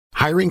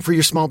Hiring for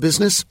your small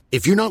business?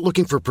 If you're not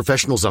looking for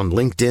professionals on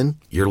LinkedIn,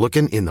 you're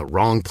looking in the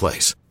wrong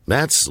place.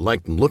 That's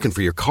like looking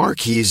for your car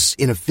keys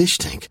in a fish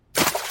tank.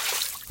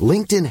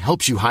 LinkedIn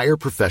helps you hire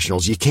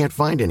professionals you can't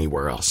find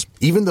anywhere else,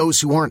 even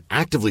those who aren't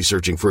actively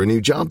searching for a new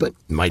job but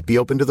might be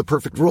open to the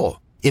perfect role.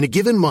 In a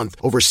given month,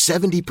 over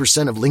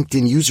 70% of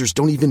LinkedIn users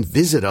don't even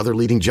visit other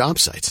leading job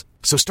sites.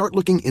 So start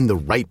looking in the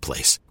right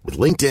place. With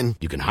LinkedIn,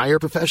 you can hire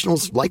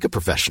professionals like a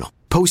professional.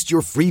 Post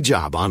your free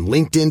job on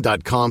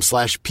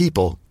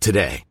linkedin.com/people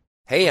today.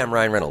 Hey, I'm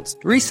Ryan Reynolds.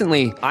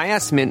 Recently, I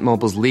asked Mint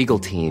Mobile's legal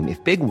team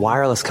if big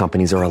wireless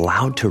companies are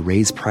allowed to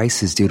raise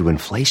prices due to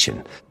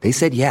inflation. They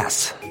said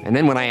yes. And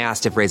then when I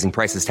asked if raising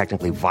prices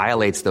technically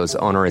violates those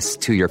onerous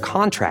 2-year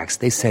contracts,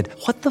 they said,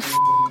 "What the f***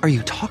 are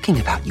you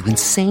talking about, you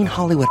insane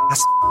Hollywood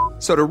ass?"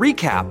 So to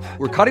recap,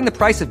 we're cutting the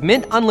price of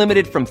Mint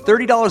Unlimited from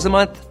 $30 a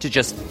month to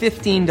just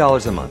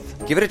 $15 a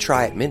month. Give it a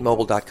try at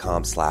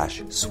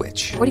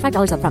mintmobile.com/switch.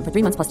 $45 up front for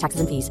 3 months plus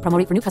taxes and fees. Promo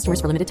rate for new customers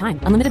for limited time.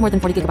 Unlimited more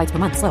than 40 gigabytes per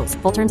month. Slows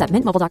full terms at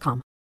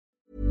mintmobile.com.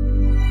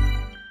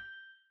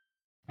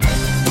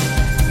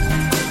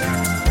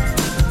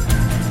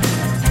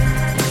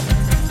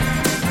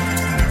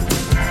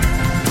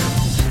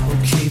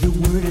 Okay, the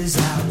word is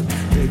out.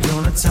 They're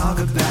gonna talk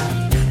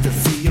about the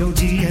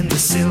VOD and the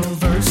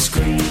silver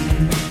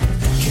screen.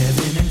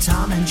 Kevin and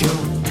Tom and Joe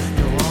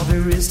know all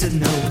there is to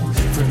know,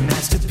 from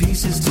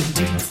masterpieces to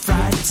deep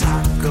fried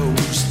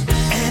tacos.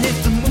 And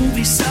if the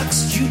movie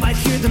sucks, you might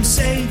hear them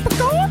say,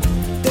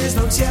 "There's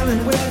no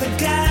telling where the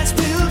guys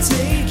will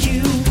take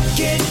you."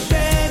 Get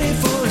ready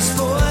for a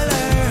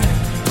spoiler.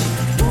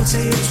 Won't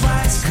say it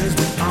twice, 'cause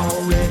we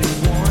already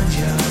warned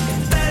you.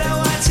 Better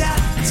watch out,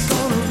 it's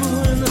gonna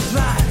ruin the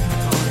plot.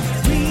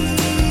 Real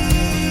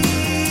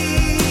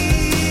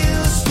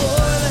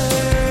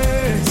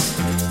spoilers.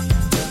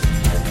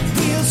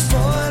 Real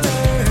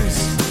spoilers.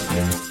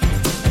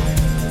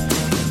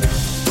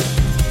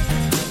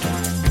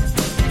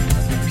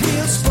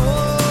 Real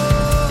spoilers.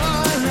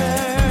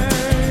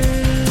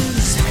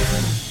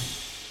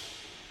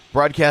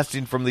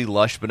 Broadcasting from the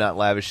lush but not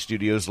lavish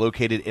studios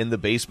located in the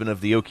basement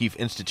of the O'Keefe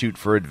Institute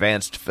for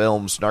Advanced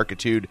Film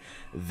Snarkitude,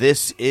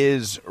 this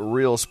is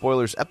Real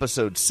Spoilers,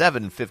 episode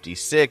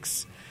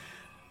 756.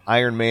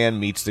 Iron Man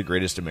meets the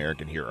greatest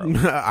American hero.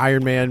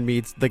 Iron Man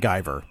meets the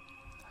Guyver.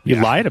 You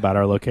lied about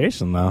our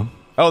location, though.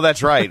 Oh,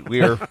 that's right.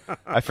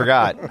 I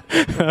forgot.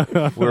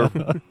 We're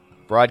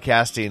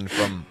broadcasting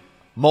from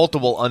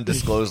multiple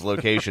undisclosed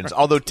locations,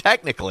 although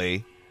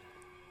technically,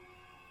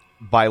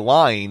 by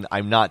lying,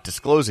 I'm not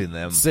disclosing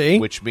them. See?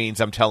 Which means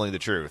I'm telling the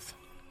truth.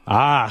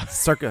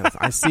 Circus.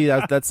 I see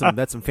that's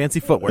some fancy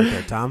footwork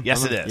there, Tom.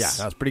 Yes, it is. Yeah,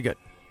 that was pretty good.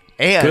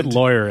 And Good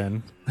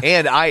lawyering.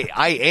 And I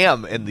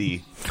am in the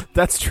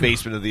That's true.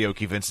 basement of the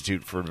O'Keefe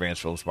Institute for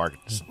Advanced Film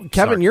Markets.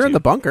 Kevin, you're in the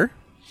bunker.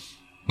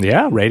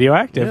 Yeah,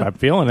 radioactive. Yeah. I'm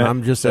feeling it.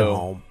 I'm just at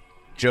home.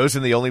 Joe's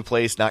in the only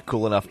place not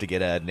cool enough to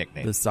get a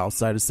nickname. The south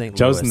side of St. Louis.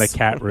 Joe's in the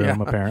cat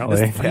room,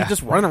 apparently. He's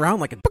just running around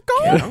like a...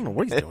 I don't know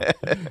what he's doing.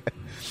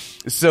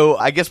 So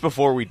I guess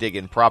before we dig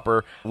in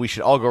proper, we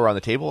should all go around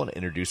the table and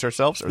introduce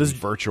ourselves. Or this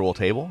virtual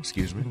table,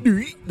 excuse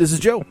me. This is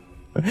Joe.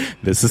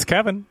 This is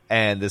Kevin.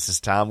 And this is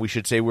Tom. We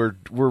should say we're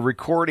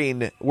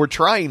recording, we're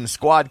trying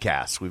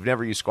Squadcasts. We've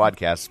never used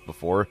Squadcasts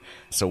before,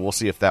 so we'll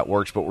see if that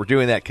works. But we're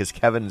doing that because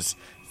Kevin's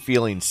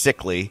feeling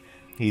sickly.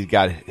 He's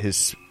got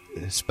his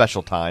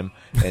special time,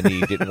 and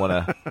he didn't want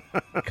to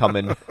come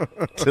in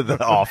to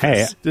the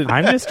office. Hey,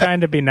 I'm just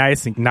trying to be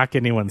nice and not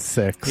get anyone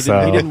sick. He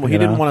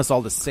didn't want us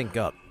all to sync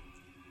up.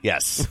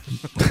 Yes.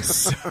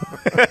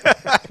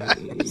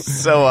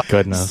 So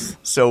Goodness.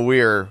 So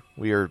we're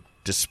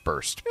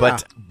dispersed.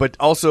 But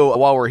also,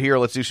 while we're here,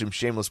 let's do some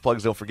shameless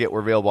plugs. Don't forget, we're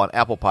available on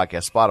Apple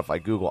Podcasts,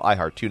 Spotify, Google,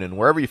 iHeart, TuneIn.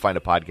 Wherever you find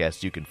a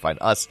podcast, you can find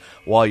us.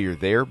 While you're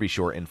there, be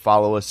sure and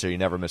follow us so you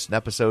never miss an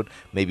episode.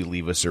 Maybe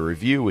leave us a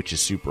review, which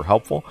is super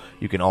helpful.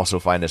 You can also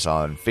find us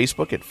on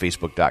Facebook at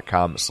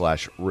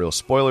facebook.com/Real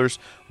Spoilers.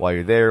 While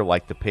you're there,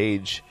 like the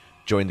page.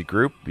 Join the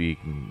group. You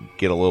can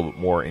get a little bit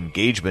more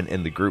engagement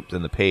in the group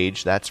than the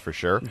page, that's for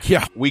sure.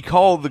 Yeah. We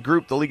call the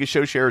group the League of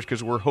Show Sharers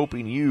because we're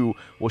hoping you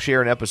will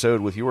share an episode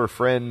with your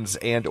friends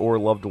and or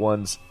loved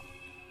ones.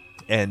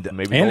 And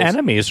maybe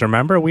enemies,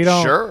 remember? We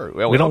don't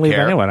we don't leave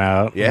care. anyone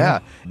out. Yeah.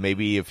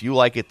 Maybe if you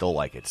like it, they'll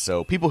like it.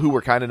 So people who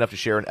were kind enough to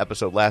share an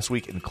episode last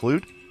week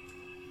include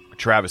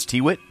Travis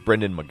Tewitt,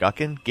 Brendan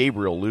McGuckin,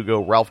 Gabriel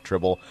Lugo, Ralph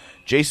Tribble,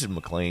 Jason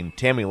McLean,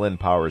 Tammy Lynn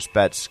Powers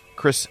Betts,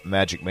 Chris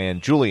Magic Man,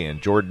 Julianne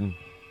Jordan,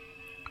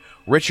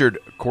 Richard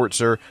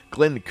Kortzer,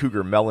 Glenn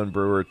Cougar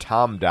Mellenbrewer,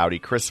 Tom Dowdy,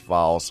 Chris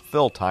Valls,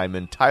 Phil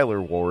Timon,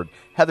 Tyler Ward,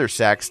 Heather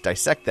Sachs,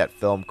 Dissect That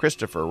Film,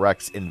 Christopher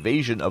Rex,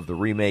 Invasion of the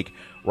Remake,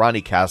 Ronnie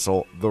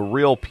Castle, The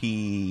Real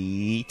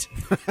Pete,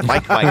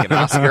 Mike and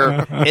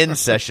Oscar, In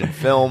Session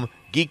Film,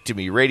 Geek to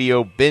Me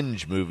Radio,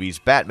 Binge Movies,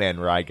 Batman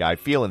Ride Guy,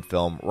 Feelin'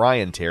 Film,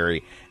 Ryan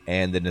Terry,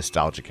 and the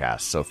Nostalgia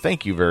Cast. So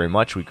thank you very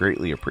much. We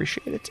greatly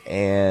appreciate it.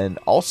 And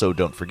also,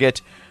 don't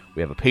forget,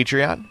 we have a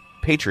Patreon,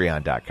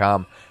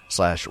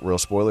 patreon.com/Real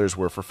Spoilers,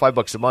 where for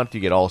 $5 a month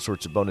you get all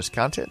sorts of bonus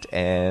content,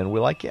 and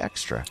we like you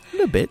extra A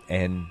little bit.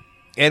 And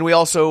we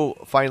also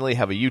finally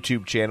have a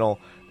YouTube channel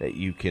that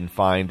you can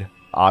find,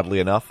 oddly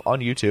enough, on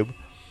YouTube.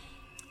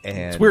 And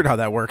it's weird how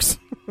that works.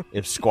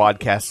 If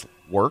Squadcast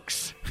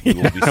works, you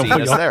will be seeing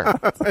us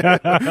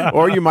there.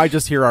 Or you might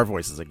just hear our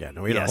voices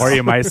again. We don't know. Or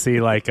you might see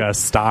like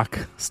stock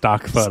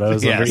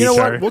photos. Yes. You know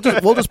what?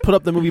 We'll just put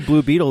up the movie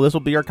Blue Beetle. This will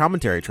be our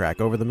commentary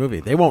track over the movie.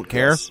 They won't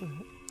care.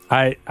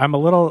 Yes. I'm a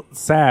little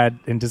sad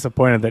and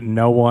disappointed that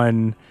no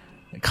one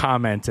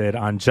commented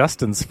on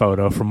Justin's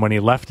photo from when he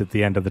left at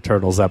the end of the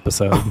Turtles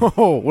episode.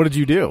 Oh, what did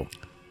you do?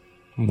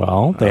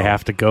 Well, they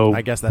have to go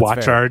I guess that's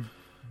watch fair. our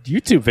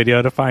YouTube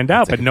video to find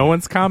out, but no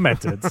one's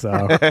commented.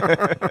 So,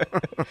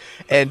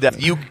 And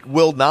you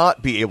will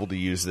not be able to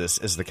use this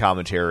as the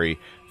commentary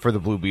for the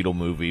Blue Beetle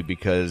movie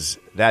because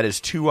that is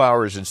 2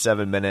 hours and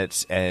 7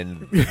 minutes,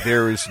 and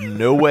there is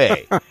no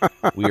way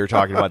we are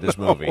talking about this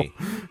movie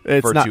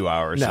for 2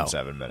 hours and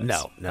 7 minutes.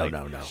 No.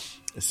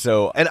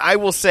 So, and I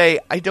will say,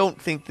 I don't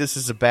think this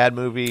is a bad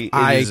movie.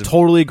 I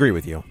totally agree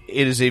with you.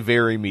 It is a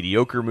very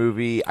mediocre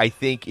movie. I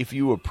think if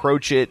you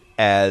approach it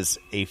as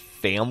a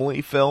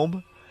family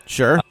film,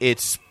 sure,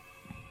 it's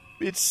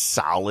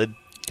solid.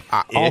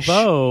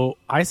 although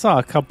I saw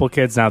a couple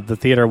kids, now the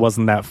theater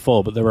wasn't that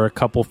full, but there were a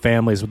couple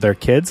families with their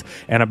kids,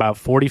 and about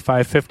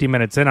 45, 50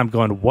 minutes in, I'm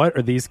going, what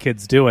are these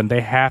kids doing?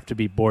 They have to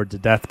be bored to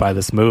death by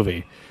this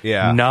movie.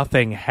 Yeah.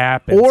 Nothing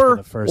happens for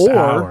the first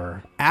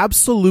hour.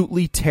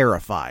 Absolutely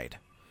terrified.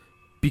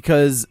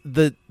 Because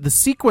the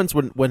sequence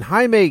when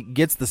Jaime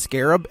gets the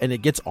scarab and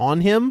it gets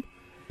on him,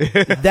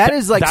 that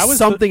is like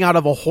something out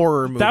of a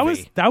horror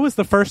movie. That was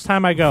the first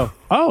time I go,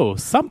 oh,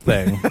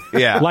 something.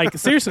 Yeah. Like,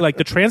 seriously, like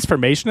the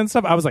transformation and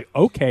stuff, I was like,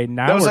 okay,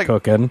 now we're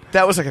cooking.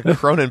 That was like a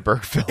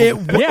Cronenberg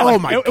film. Oh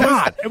my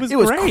God. It was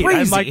crazy. great.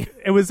 And like,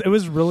 it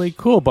was really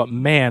cool. But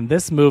man,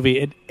 this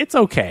movie, it's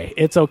okay.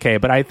 It's okay.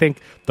 But I think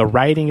the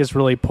writing is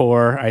really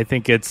poor. I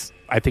think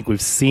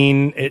we've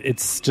seen it,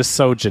 it's just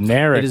so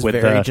generic. It is with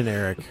very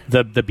generic.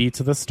 The beats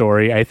of the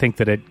story. I think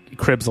that it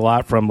cribs a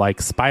lot from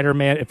like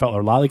Spider-Man. It felt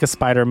a lot like a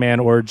Spider-Man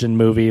origin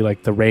movie,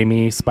 like the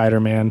Raimi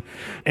Spider-Man.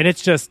 And it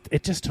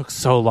just took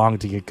so long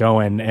to get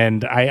going.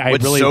 And I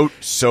really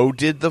so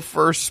did the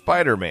first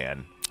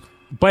Spider-Man.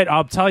 But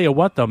I'll tell you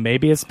what, though,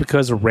 maybe it's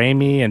because of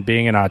Raimi and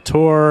being an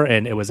auteur,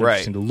 and it was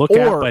interesting to look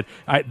at.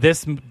 But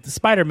this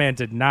Spider-Man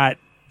did not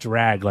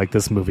drag like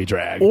this movie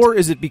dragged. Or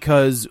is it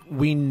because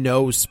we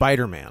know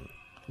Spider-Man?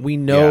 We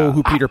know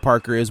who Peter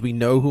Parker is. We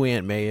know who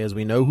Aunt May is.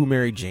 We know who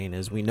Mary Jane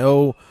is. We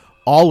know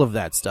all of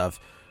that stuff.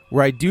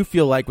 Where I do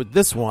feel like with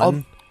this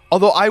one...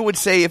 Although I would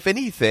say, if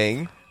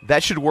anything,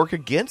 that should work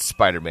against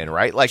Spider-Man,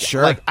 right? Like,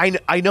 sure. Like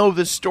I know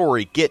the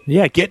story. Get to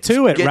it, Get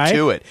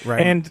to it.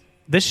 Right. And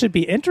this should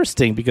be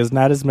interesting because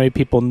not as many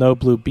people know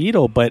Blue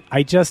Beetle, but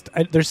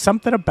there's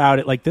something about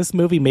it. Like, this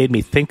movie made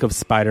me think of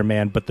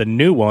Spider-Man, but the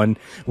new one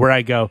where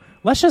I go,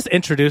 let's just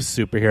introduce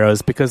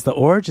superheroes because the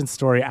origin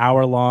story,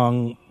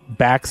 hour-long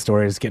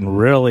backstory is getting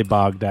really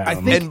bogged down. I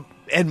think,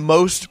 and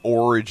most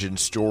origin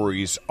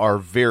stories are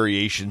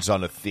variations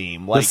on a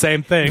theme. Like, the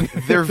same thing.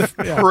 They're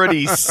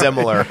pretty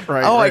similar.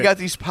 Right. I got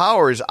these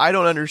powers. I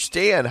don't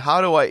understand. How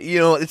do I?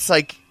 It's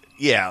like,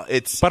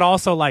 it's. But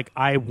also, like,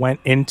 I went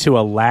into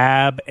a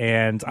lab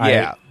and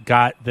I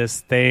got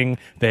this thing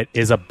that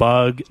is a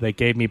bug that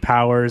gave me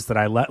powers that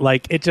I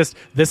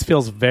this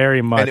feels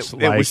very much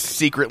and it was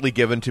secretly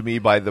given to me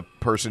by the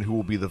person who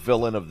will be the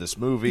villain of this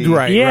movie.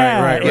 Right.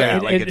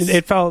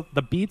 It felt,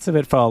 the beats of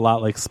it felt a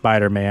lot like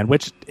Spider-Man,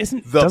 which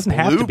doesn't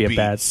have to be a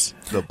bad.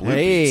 The blue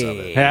beats of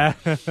it.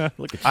 Yeah.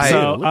 Look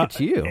at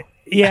you.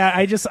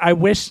 Yeah,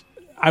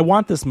 I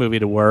want this movie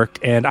to work,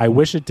 and I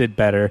wish it did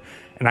better.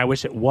 And I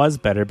wish it was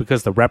better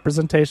because the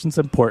representation's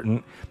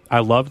important. I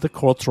love the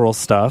cultural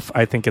stuff.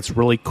 I think it's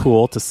really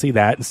cool to see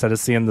that instead of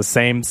seeing the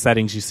same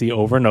settings you see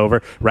over and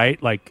over,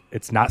 right? Like,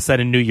 it's not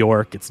set in New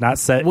York. It's not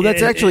set... Well,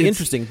 that's actually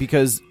interesting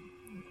because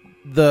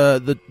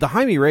the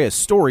Jaime Reyes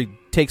story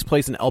takes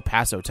place in El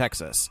Paso,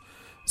 Texas.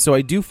 So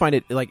I do find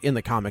it, like, in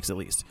the comics at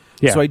least.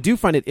 Yeah. So I do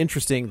find it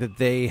interesting that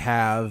they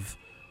have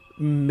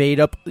made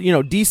up...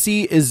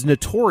 DC is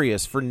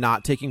notorious for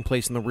not taking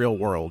place in the real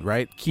world,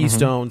 right?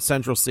 Keystone,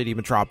 Central City,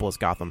 Metropolis,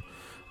 Gotham.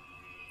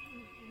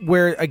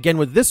 Where, again,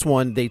 with this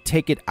one, they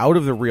take it out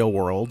of the real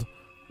world,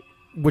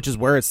 which is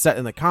where it's set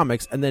in the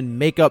comics, and then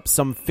make up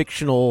some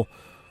fictional...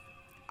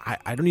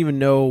 I don't even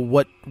know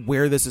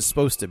where this is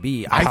supposed to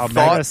be.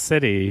 Palmyra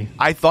City.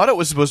 I thought it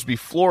was supposed to be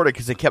Florida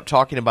because they kept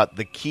talking about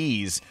the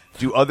Keys.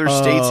 Do other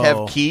states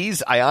have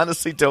Keys? I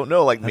honestly don't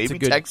know. Like, maybe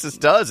Texas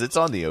does. It's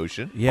on the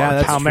ocean. Yeah,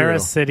 that's Palmyra true.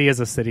 City is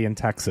a city in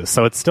Texas,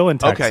 so it's still in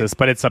Texas,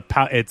 but it's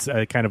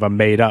a kind of a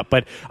made up.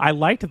 But I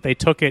like that they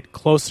took it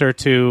closer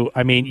to.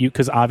 I mean,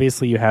 because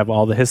obviously you have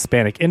all the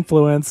Hispanic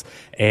influence,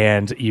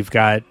 and you've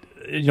got.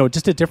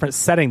 Just a different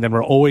setting than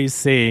we're always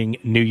seeing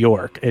New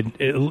York, at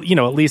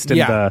least in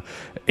the,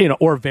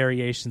 or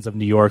variations of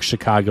New York,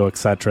 Chicago,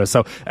 etc.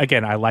 So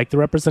again, I like the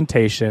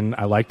representation.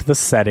 I liked the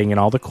setting and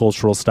all the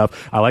cultural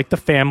stuff. I like the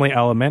family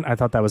element. I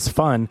thought that was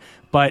fun,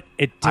 but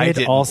it did I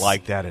didn't also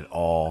like that at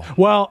all.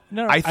 Well,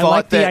 no, I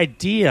liked the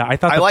idea. I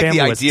thought the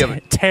family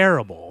was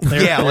terrible.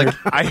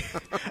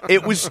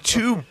 It was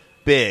too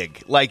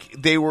big.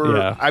 Like they were.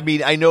 Yeah. I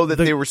mean, I know that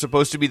they were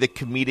supposed to be the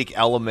comedic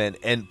element,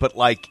 but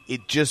like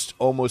it just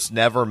almost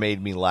never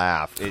made me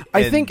laugh.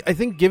 I think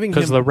giving him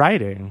because of the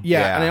writing.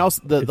 Yeah, and I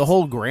also the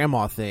whole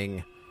grandma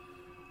thing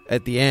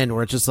at the end,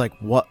 where it's just like,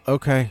 what?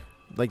 Okay,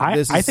 like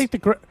I think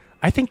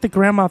the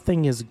grandma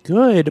thing is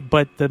good,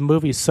 but the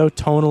movie's so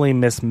tonally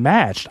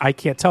mismatched. I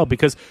can't tell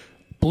because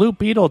Blue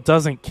Beetle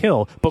doesn't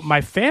kill, but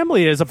my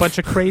family is a bunch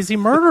of crazy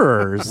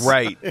murderers.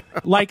 Right.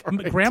 Like,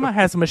 Grandma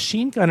has a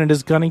machine gun and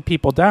is gunning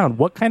people down.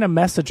 What kind of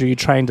message are you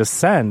trying to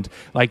send?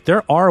 Like,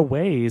 there are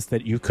ways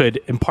that you could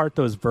impart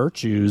those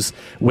virtues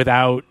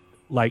without,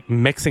 like,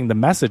 mixing the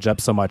message up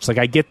so much. Like,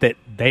 I get that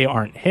they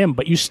aren't him,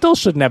 but you still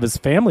shouldn't have his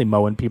family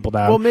mowing people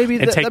down. Well, maybe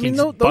and taking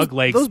bug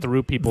legs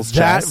through people's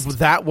chest.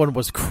 That one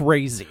was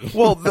crazy.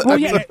 Well,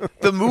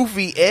 the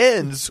movie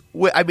ends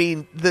with, I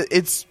mean,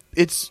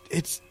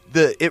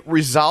 it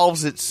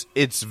resolves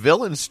its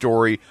villain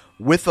story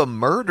with a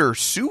murder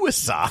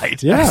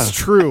suicide. Yeah, that's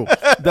true.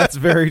 That's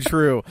very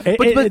true.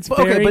 It's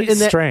very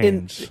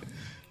strange.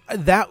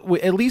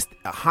 At least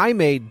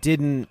Jaime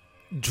didn't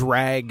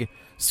drag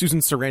Susan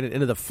Sarandon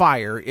into the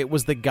fire. It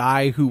was the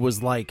guy who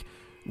was like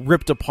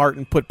ripped apart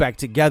and put back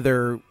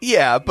together.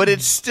 Yeah, but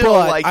it's still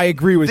like I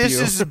agree with you.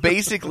 This is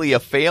basically a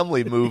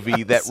family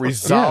movie that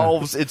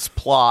resolves its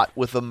plot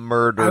with a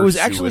murder. I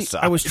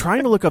was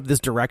trying to look up this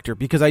director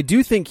because I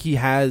do think he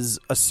has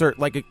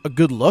a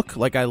good look.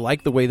 Like I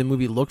like the way the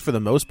movie looked for the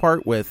most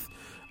part. With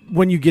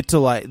when you get to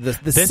like the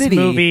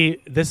city.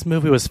 This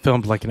movie was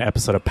filmed like an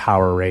episode of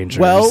Power Rangers.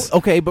 Well,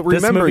 okay, but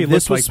remember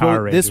this was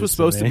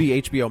supposed to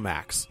be HBO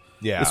Max.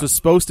 Yeah. This was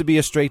supposed to be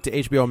a straight to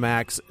HBO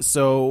Max,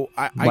 so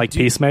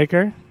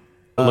Peacemaker?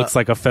 It looks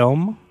like a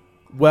film?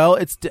 Well,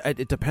 it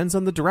depends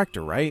on the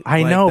director, right?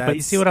 I know, but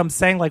you see what I'm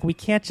saying? Like we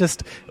can't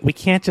just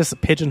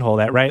pigeonhole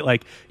that, right?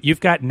 Like you've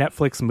got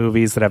Netflix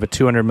movies that have a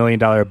 $200 million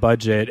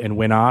budget and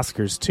win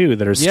Oscars too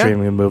that are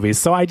streaming movies.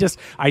 So I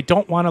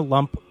don't want to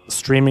lump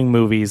streaming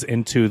movies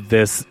into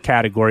this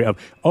category of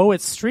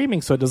it's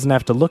streaming, so it doesn't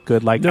have to look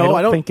good. Like no,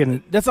 I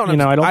don't. That's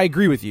not. I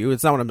agree with you.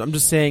 It's not what I'm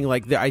just saying.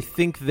 Like I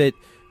think that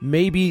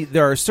maybe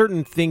there are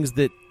certain things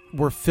that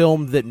were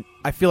filmed that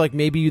I feel like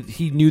maybe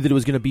he knew that it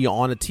was going to be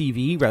on a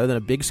TV rather than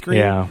a big screen.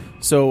 Yeah.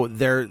 So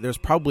there's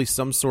probably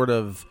some sort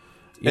of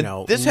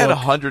this had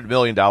 $100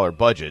 million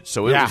budget,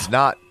 so it was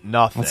not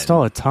nothing. That's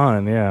still a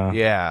ton. Yeah.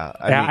 Yeah.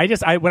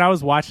 I when I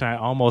was watching,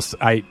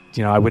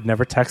 I would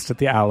never text at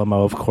the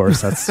Alamo. Of course,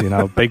 that's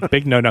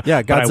big no.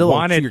 Yeah,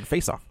 Godzilla chew your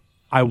face off.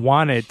 I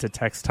wanted to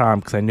text Tom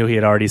because I knew he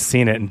had already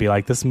seen it and be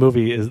like, "This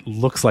movie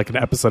looks like an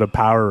episode of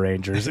Power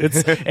Rangers."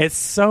 It's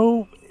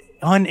so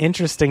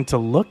uninteresting to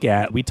look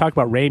at. We talk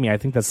about Raimi. I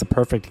think that's the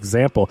perfect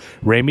example.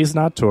 Raimi's an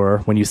auteur.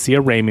 When you see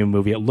a Raimi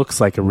movie, it looks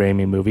like a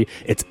Raimi movie.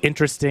 It's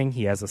interesting.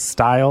 He has a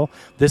style.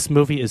 This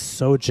movie is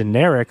so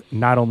generic,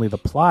 not only the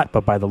plot,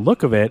 but by the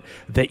look of it,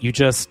 that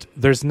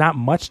there's not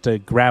much to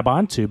grab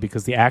onto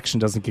because the action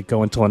doesn't get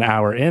going until an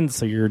hour in,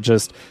 so you're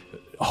just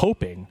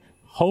hoping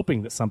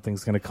that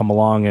something's going to come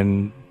along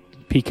and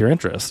pique your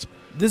interest.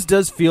 This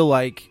does feel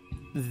like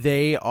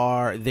they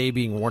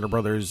being Warner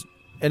Brothers.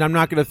 And I'm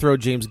not going to throw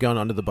James Gunn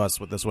under the bus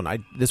with this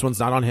one. This one's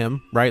not on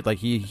him, right? Like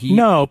he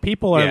No,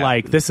 people are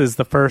like, this is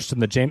the first in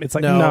the James. It's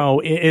like, no,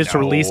 it's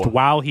released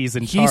while he's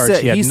in charge.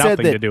 He had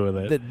nothing to do with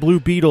it. That Blue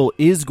Beetle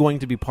is going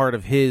to be part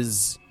of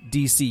his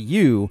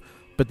DCU,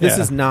 but this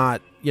is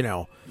not,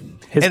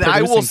 His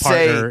producing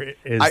partner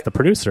is the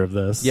producer of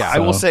this. Yeah, so.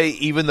 I will say,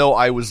 even though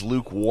I was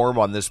lukewarm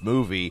on this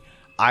movie,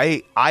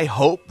 I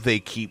hope they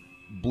keep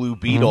Blue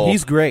Beetle.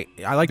 He's great.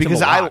 I liked him a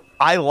lot.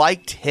 I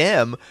liked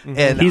him,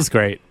 and he's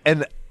great.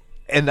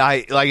 And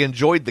I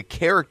enjoyed the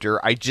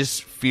character. I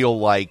just feel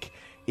like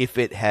if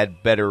it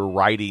had better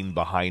writing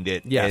behind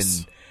it.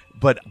 Yes.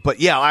 But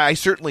yeah, I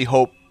certainly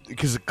hope,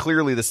 because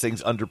clearly this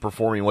thing's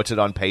underperforming. What's it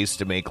on pace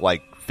to make,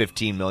 like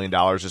 $15 million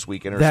this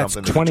weekend or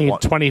something?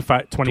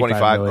 25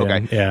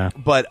 million. Okay. Yeah.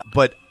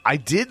 But I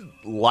did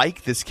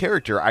like this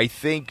character. I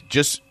think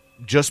just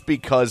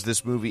because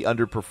this movie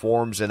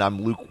underperforms and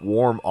I'm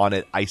lukewarm on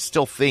it, I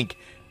still think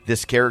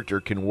this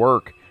character can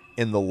work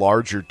in the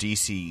larger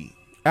DC.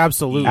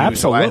 Absolutely.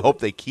 So I hope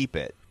they keep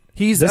it.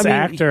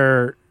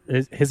 Actor,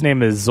 his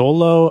name is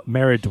Xolo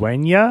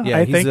Maridueña,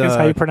 I think is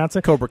how you pronounce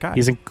it. Cobra Kai.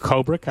 He's in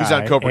Cobra Kai. He's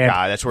on Cobra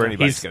Kai. That's where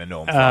anybody's going to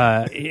know him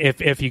from.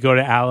 If you go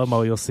to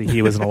Alamo, you'll see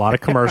he was in a lot of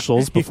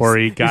commercials before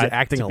he got he's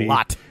acting to be, a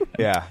lot.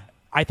 Yeah.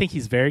 I think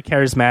he's very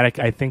charismatic.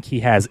 I think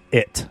he has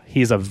it.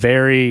 He's a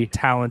very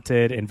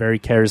talented and very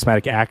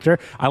charismatic actor.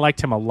 I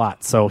liked him a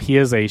lot. So he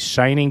is a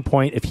shining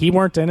point. If he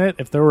weren't in it,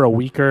 if there were a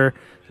weaker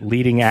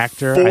leading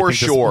actor, for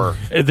sure,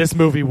 this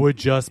movie would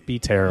just be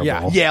terrible.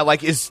 Yeah.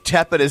 Like as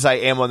tepid as I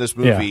am on this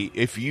movie,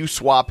 if you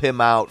swap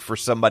him out for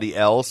somebody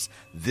else,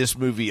 this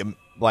movie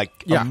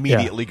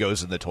immediately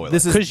goes in the toilet.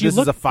 This is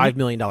a $5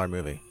 million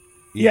movie.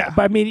 Yeah,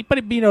 but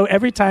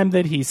every time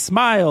that he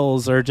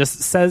smiles or just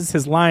says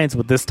his lines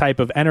with this type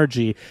of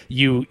energy,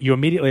 you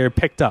immediately are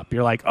picked up.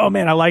 You're like, oh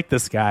man, I like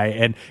this guy,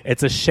 and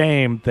it's a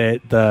shame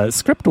that the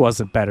script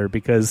wasn't better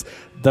because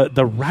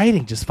the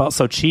writing just felt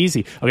so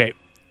cheesy. Okay,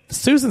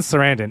 Susan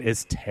Sarandon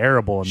is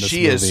terrible in this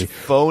movie. She is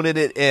phoning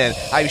it in.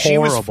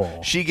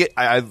 Horrible.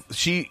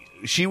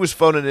 She was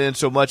phoning it in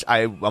so much.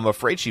 I'm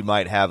afraid she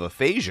might have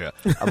aphasia.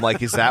 I'm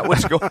like, is that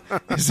what's going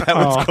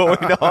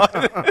on?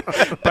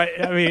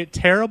 But I mean,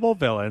 terrible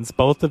villains.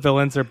 Both the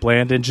villains are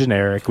bland and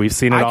generic. We've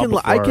seen it all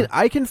before.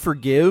 I can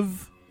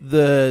forgive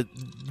the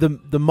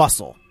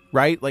muscle,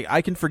 right? Like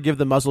I can forgive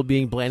the muscle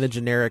being bland and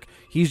generic.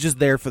 He's just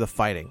there for the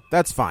fighting.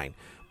 That's fine.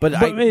 But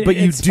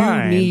you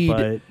do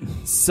need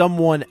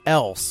someone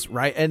else,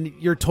 right? And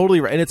you're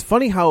totally right. And it's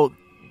funny how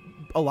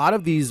a lot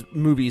of these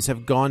movies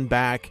have gone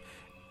back.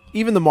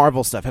 Even the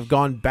Marvel stuff have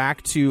gone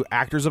back to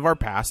actors of our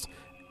past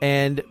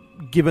and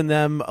given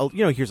them,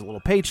 here's a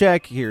little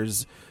paycheck.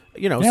 Here's,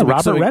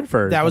 Robert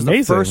Redford. That was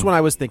amazing. The first one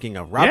I was thinking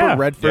of. Robert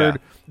Redford,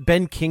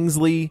 Ben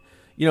Kingsley,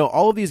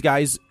 all of these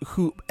guys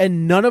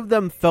and none of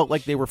them felt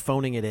like they were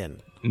phoning it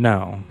in.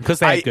 No, because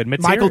they had good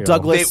material. Michael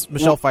Douglas,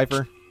 Michelle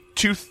Pfeiffer.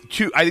 I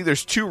think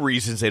there's two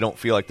reasons they don't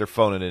feel like they're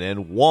phoning it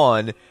in.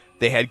 One,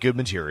 they had good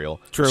material.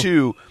 True.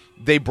 Two,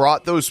 they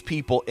brought those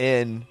people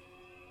in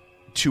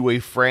to a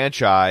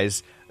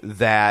franchise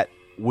that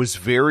was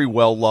very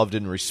well loved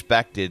and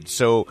respected.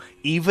 So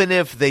even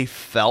if they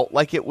felt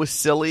like it was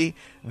silly,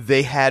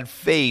 they had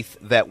faith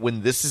that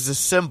when this is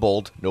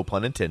assembled, no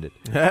pun intended,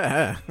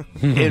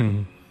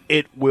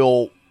 it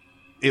will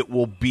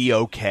be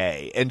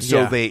okay. And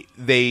so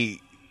they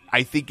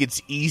I think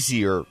it's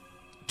easier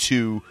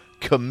to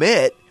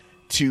commit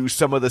to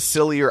some of the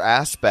sillier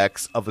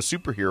aspects of a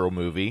superhero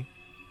movie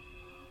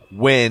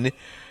when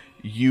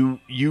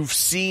you've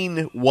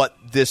seen what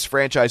this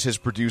franchise has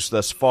produced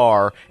thus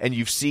far, and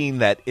you've seen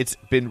that it's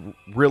been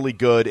really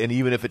good, and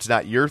even if it's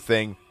not your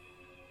thing,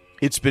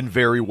 it's been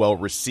very well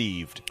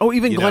received. Oh,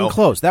 even Glenn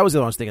Close. That was the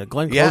one I was thinking of.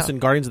 Glenn Close in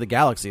Guardians of the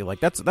Galaxy. Like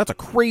that's a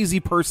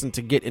crazy person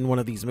to get in one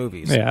of these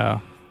movies.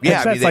 Yeah.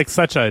 That's like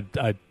such a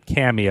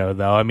cameo,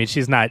 though. I mean,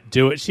 she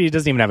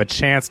doesn't even have a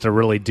chance to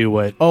really do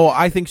what. Oh,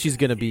 I think she's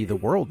going to be the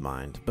world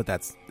mind, but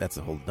that's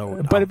a whole.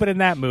 No. But in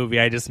that movie,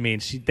 I just mean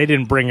they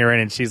didn't bring her in,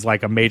 and she's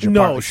like a major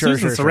part. Of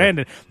Susan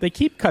Sarandon. They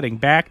keep cutting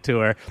back to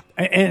her,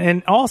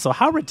 and also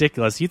how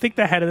ridiculous! You think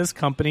the head of this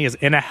company is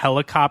in a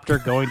helicopter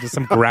going to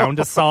some ground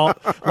assault?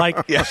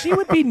 Like she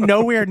would be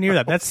nowhere near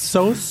that. That's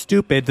so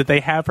stupid that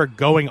they have her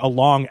going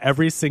along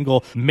every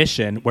single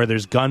mission where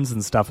there's guns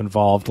and stuff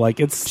involved. Like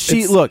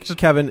look,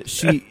 Kevin.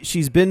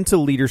 She's been to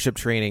leadership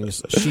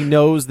trainings. She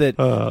knows that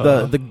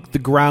the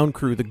ground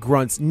crew, the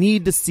grunts,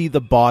 need to see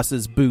the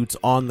boss's boots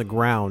on the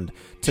ground.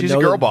 She's a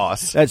girl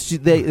boss.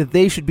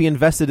 They should be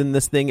invested in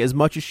this thing as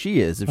much as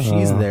she is. If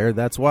she's there,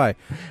 that's why.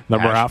 The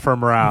morale for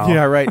morale.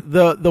 Yeah, right.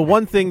 The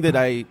one thing that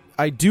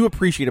I do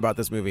appreciate about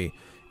this movie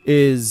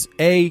is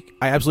I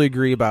absolutely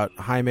agree about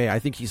Jaime. I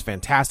think he's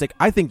fantastic.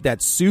 I think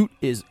that suit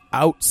is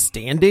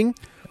outstanding.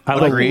 The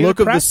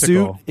look of the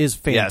suit is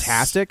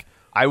fantastic. Yes.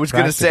 I was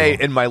going to say,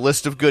 in my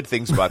list of good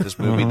things about this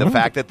movie, the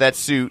fact that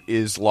suit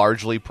is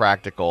largely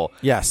practical.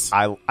 Yes.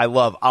 I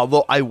love.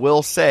 Although I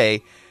will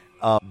say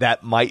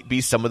that might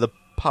be some of the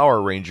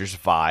Power Rangers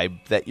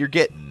vibe that you're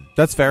getting.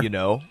 That's fair.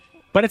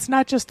 But it's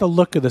not just the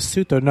look of the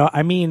suit, though. No,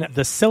 I mean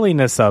the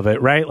silliness of it,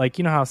 right? Like,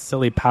 you know how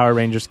silly Power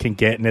Rangers can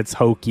get, and it's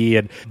hokey,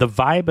 and the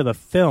vibe of the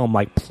film,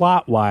 like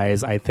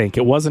plot-wise, I think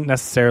it wasn't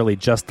necessarily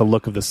just the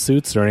look of the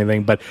suits or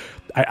anything, but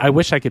I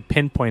wish I could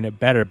pinpoint it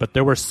better. But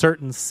there were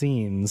certain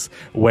scenes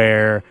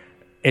where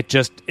it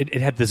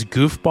had this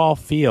goofball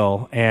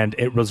feel, and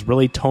it was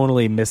really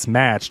tonally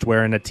mismatched,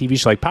 where in a TV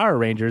show like Power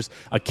Rangers,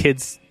 a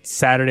kid's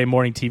Saturday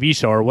morning TV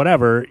show or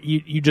whatever,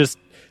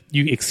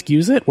 you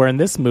excuse it, where in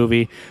this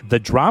movie the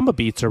drama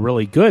beats are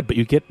really good, but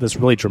you get this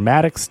really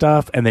dramatic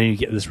stuff and then you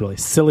get this really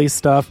silly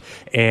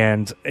stuff,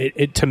 and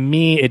it to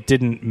me it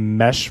didn't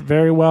mesh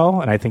very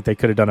well, and I think they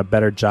could have done a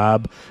better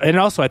job. And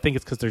also I think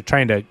it's because they're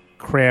trying to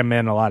cram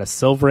in a lot of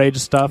Silver Age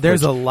stuff.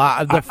 There's a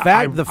lot. The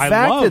fact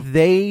that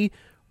they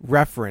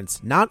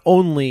reference not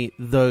only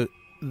the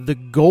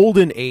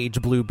golden age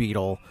Blue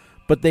Beetle,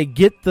 but they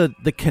get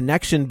the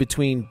connection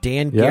between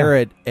Dan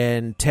Garrett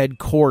and Ted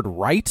Kord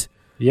right.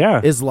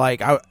 Yeah, is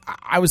like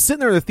I was sitting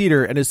there in the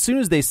theater, and as soon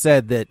as they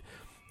said that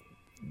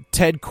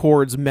Ted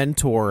Kord's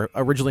mentor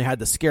originally had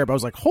the scarab, I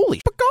was like,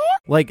 "Holy fuck!"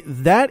 Like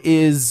that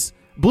is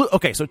blue.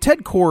 Okay, so Ted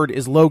Kord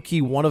is low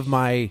key one of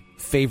my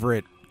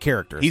favorite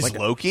characters. He's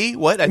Loki?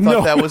 What? I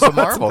thought that was a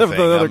Marvel thing.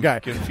 The other guy.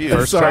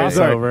 Confused. Sorry.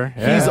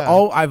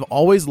 Yeah. I've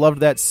always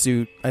loved that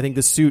suit. I think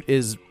the suit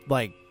is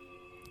like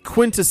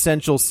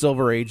quintessential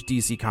Silver Age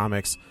DC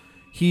Comics.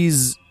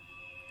 He's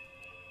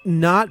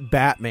not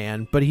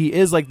Batman, but he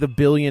is like the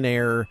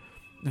billionaire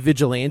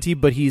vigilante,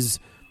 but he's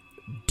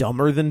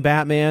dumber than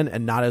Batman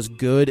and not as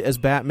good as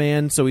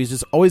Batman. So he's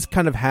just always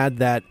kind of had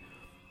that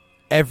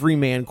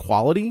everyman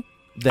quality.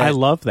 I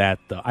love that,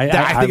 though. I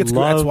think it's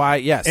cool. That's why,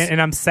 yes.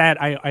 And I'm sad.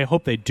 I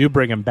hope they do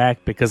bring him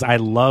back, because I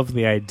love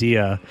the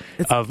idea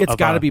of... It's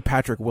got to be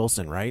Patrick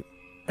Wilson, right?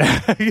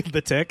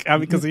 The Tick? I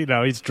mean, because,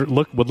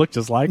 would look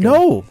just like him.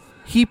 No,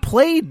 he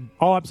played...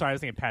 Oh, I'm sorry. I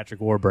was thinking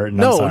Patrick Warburton.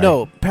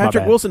 No.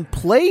 Patrick Wilson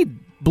played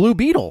Blue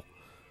Beetle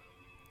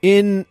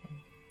in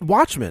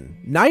Watchmen.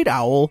 Night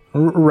Owl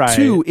right.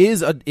 2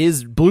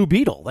 is Blue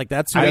Beetle. Like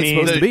that's who that's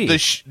supposed to be.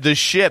 The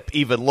ship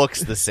even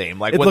looks the same.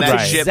 Like it when looks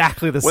that ship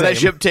exactly the same. When that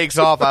ship takes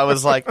off, I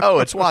was like, oh,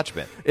 it's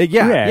Watchmen.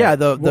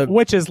 The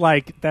which is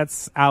like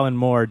that's Alan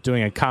Moore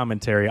doing a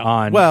commentary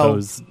on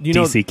those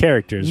DC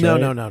characters. No.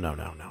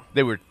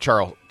 They were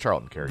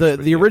Charlton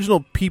characters. The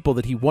original people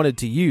that he wanted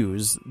to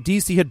use,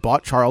 DC had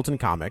bought Charlton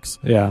Comics.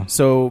 Yeah.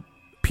 So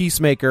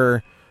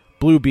Peacemaker,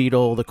 Blue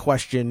Beetle, The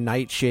Question,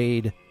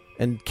 Nightshade,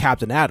 and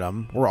Captain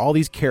Atom were all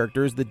these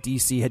characters that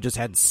DC had just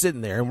had sitting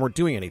there and weren't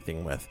doing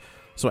anything with.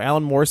 So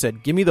Alan Moore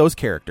said, give me those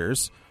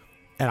characters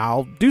and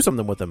I'll do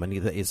something with them. And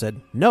he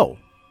said, no.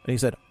 And he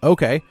said,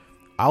 okay,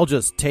 I'll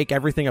just take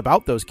everything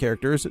about those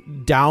characters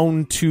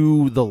down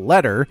to the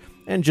letter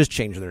and just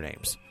change their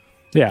names.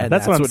 Yeah,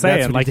 that's what I'm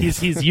saying. Like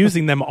he's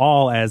using them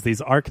all as these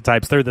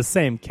archetypes. They're the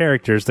same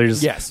characters. They're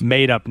just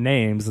made up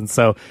names, and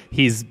so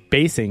he's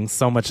basing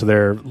so much of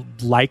their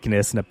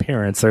likeness and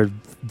appearance are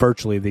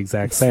virtually the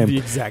exact same. The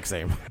exact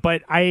same.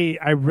 But I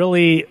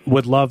really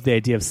would love the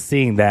idea of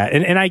seeing that,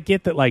 and I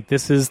get that like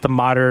this is the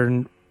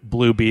modern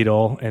Blue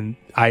Beetle, and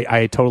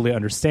I totally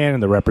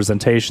understand the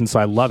representation, so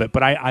I love it.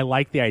 But I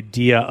like the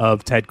idea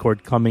of Ted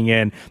Kord coming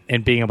in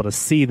and being able to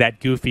see that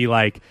goofy,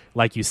 like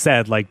you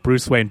said, like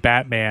Bruce Wayne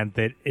Batman,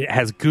 that it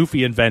has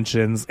goofy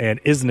inventions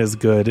and isn't as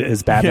good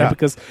as Batman.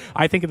 Because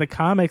I think in the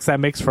comics that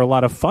makes for a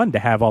lot of fun to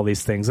have all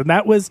these things. And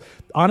that was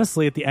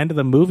honestly at the end of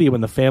the movie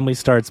when the family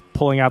starts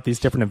pulling out these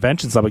different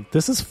inventions. I'm like,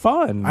 this is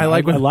fun. I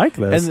like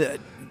this.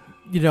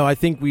 And I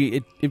think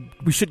we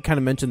should kind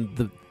of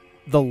mention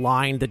the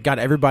line that got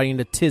everybody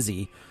into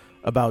tizzy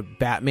about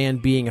Batman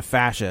being a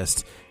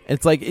fascist.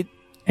 It's like it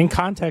in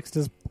context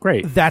is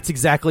great. That's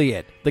exactly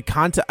it. The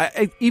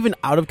context, even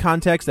out of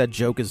context, that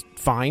joke is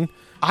fine.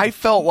 I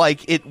felt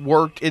like it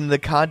worked in the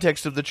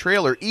context of the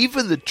trailer.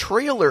 Even the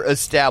trailer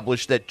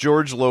established that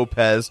George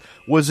Lopez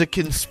was a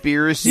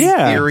conspiracy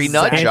theory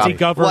nut job,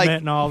 anti-government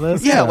and all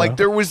this. Yeah,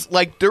 there was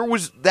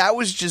that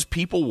was just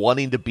people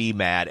wanting to be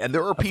mad, and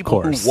there are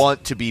people who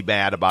want to be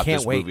mad about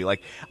this movie.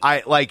 Like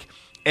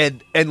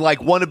and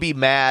want to be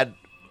mad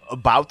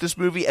about this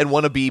movie and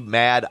want to be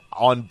mad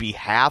on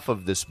behalf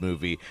of this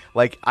movie.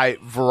 Like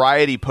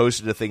Variety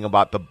posted a thing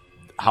about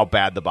how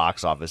bad the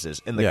box office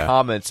is. In the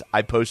comments,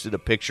 I posted a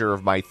picture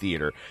of my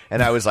theater,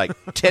 and I was like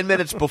 10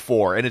 minutes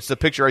before, and it's the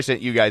picture I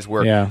sent you guys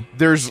where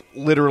there's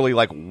literally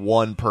like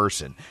one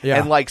person.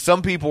 And like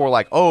some people were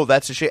like, oh,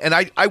 that's a shame. And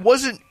I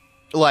wasn't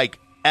like,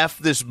 F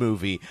this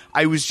movie.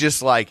 I was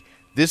just like,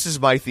 this is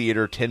my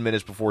theater 10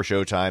 minutes before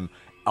showtime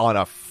on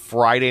a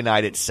Friday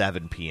night at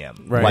 7 p.m.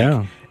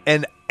 Right.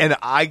 And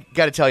I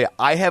got to tell you,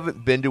 I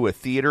haven't been to a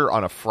theater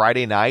on a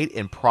Friday night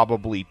in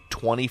probably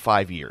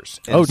 25 years.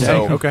 And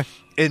okay.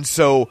 And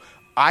so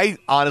I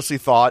honestly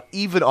thought,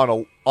 even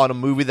on a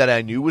movie that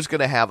I knew was going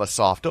to have a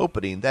soft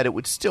opening, that it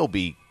would still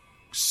be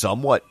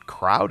somewhat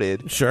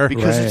crowded. Sure,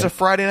 because it's a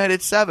Friday night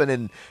at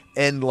 7,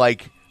 and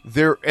like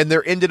there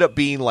ended up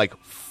being like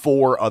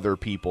 4 other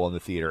people in the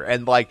theater,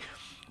 and like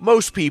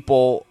most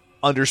people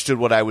understood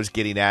what I was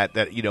getting at,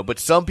 that but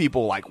some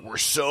people like were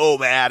so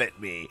mad at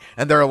me,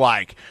 and they're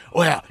like,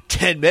 well,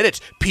 10 minutes,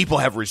 people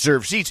have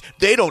reserved seats,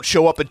 they don't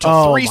show up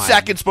until 3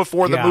 seconds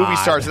before the movie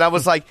starts. And I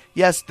was like,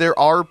 yes, there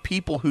are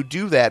people who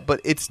do that,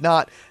 but it's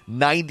not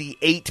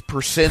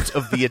 98%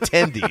 of the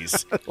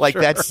attendees. Like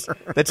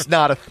that's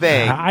not a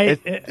thing.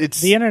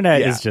 It's the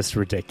internet is just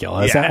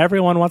ridiculous.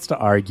 Everyone wants to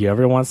argue,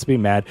 everyone wants to be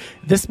mad.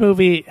 This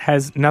movie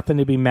has nothing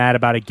to be mad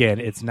about. Again,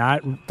 it's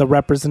not the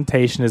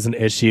representation is an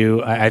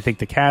issue. I think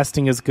the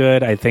casting is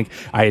good. I think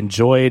I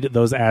enjoyed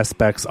those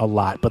aspects a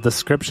lot, but the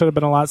script should have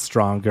been a lot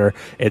stronger.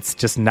 It's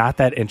just not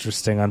that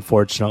interesting,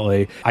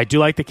 unfortunately. I do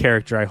like the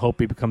character. I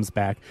hope he comes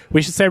back.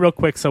 We should say real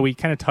quick, so we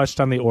kind of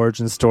touched on the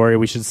origin story.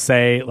 We should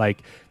say,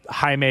 like,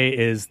 Jaime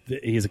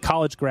he's a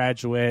college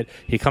graduate.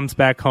 He comes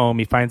back home.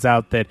 He finds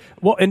out that,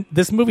 and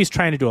this movie's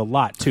trying to do a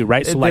lot too,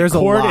 right? So like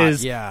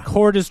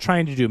Kord is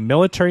trying to do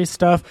military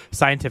stuff,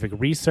 scientific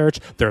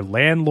research. They're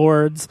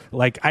landlords.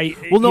 Like I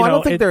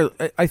don't think they're.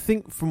 I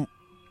think from.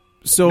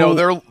 So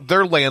no,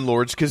 they're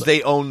landlords because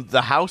they own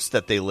the house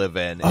that they live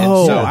in.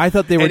 I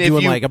thought they were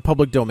doing like a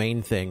public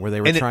domain thing where they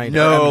were trying.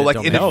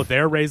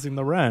 They're raising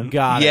the rent.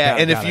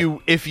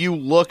 If you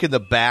look in the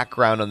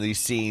background on these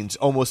scenes,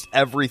 almost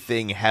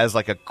everything has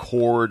like a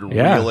Kord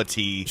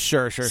Realty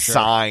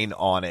sign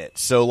on it.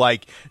 So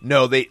like,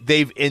 no,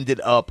 they've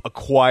ended up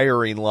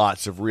acquiring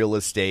lots of real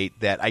estate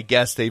that I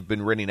guess they've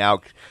been renting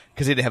out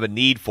because they didn't have a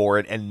need for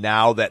it, and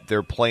now that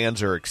their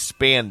plans are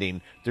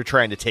expanding, they're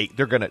going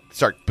to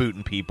start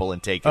booting people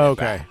and taking it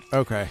back.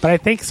 Okay. But I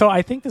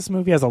think this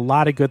movie has a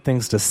lot of good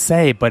things to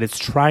say, but it's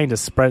trying to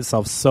spread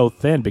itself so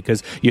thin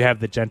because you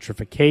have the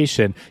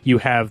gentrification, you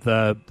have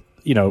the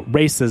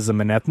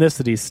racism and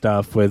ethnicity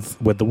stuff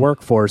with the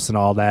workforce and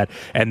all that,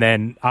 and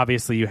then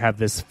obviously you have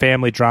this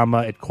family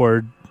drama at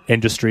Kord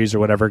Industries or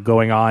whatever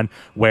going on,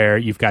 where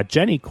you've got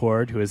Jenny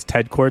Cord, who is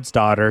Ted Cord's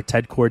daughter.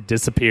 Ted Cord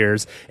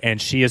disappears,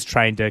 and she is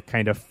trying to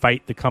kind of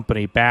fight the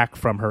company back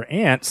from her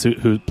aunt,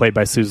 who played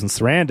by Susan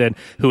Sarandon,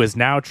 who is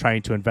now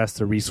trying to invest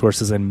the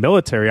resources in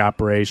military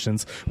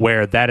operations,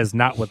 where that is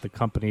not what the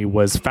company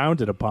was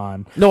founded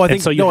upon. No, I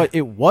think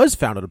it was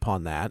founded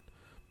upon that,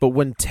 but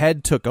when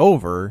Ted took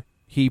over,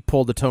 he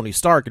pulled the Tony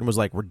Stark and was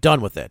like, we're done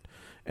with it.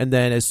 And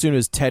then as soon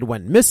as Ted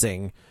went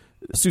missing,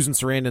 Susan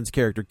Sarandon's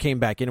character came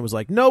back in and was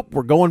like, nope,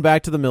 we're going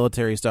back to the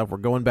military stuff. We're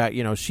going back.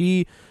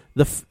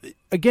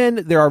 Again,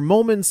 there are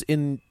moments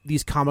in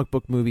these comic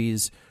book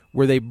movies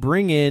where they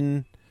bring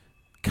in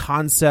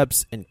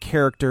concepts and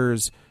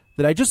characters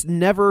that I just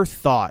never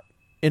thought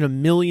in a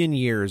million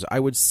years I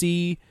would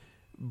see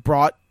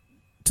brought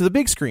to the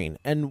big screen.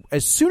 And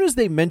as soon as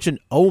they mentioned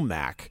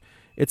OMAC,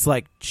 it's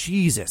like,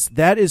 Jesus,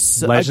 that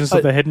is... Legends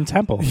of the Hidden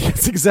Temple.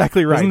 That's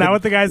exactly right. Isn't that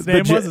what the guy's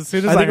name was as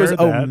soon as I think heard it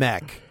was that?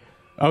 OMEC.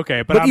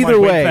 Okay, but I'm either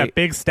like, way, that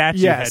big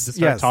statue head to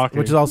start talking.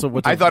 Which is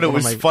also I thought it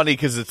was funny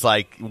because it's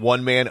like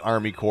one-man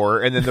Army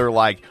Corps, and then they're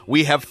like,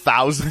 we have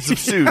thousands of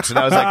suits. And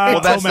I was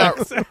like,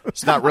 well,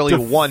 it's not really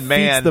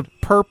one-man the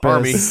purpose.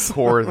 Army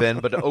Corps then,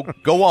 but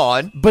go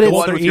on. But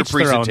go on with your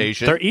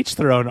presentation. They're each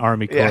their own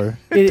Army Corps.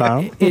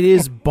 It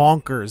is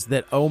bonkers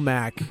that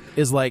OMAC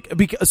is like...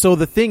 So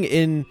the thing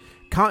in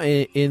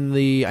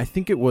the... I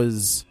think it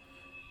was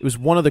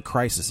one of the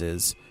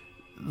crises,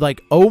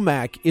 like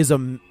OMAC is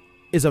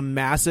a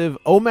massive...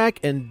 OMAC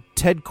and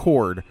Ted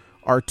Cord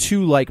are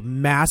two like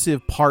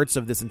massive parts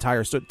of this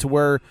entire story, to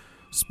where,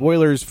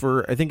 spoilers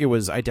for, I think it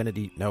was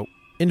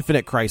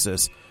Infinite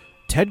Crisis,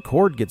 Ted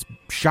Cord gets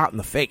shot in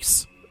the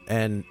face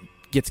and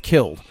gets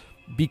killed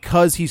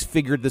because he's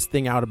figured this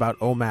thing out about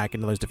OMAC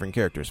and those different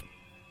characters.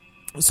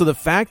 So the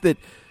fact that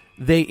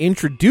they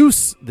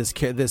introduce this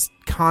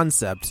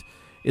concept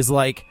is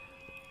like,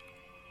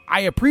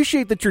 I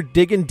appreciate that you're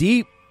digging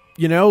deep.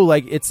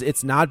 Like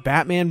it's not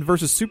Batman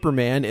versus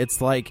Superman.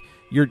 It's like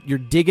you're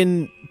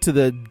digging to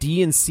the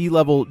D and C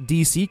level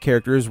DC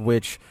characters,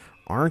 which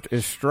aren't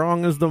as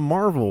strong as the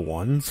Marvel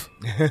ones.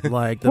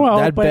 Like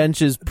that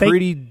bench is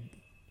pretty.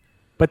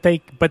 But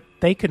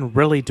they can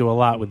really do a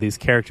lot with these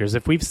characters.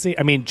 If we've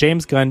seen,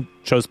 James Gunn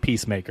chose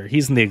Peacemaker.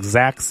 He's in the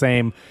exact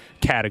same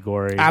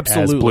category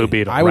as Blue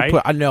Beetle. I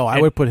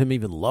would put him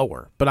even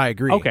lower. But I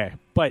agree. Okay,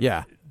 but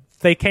yeah.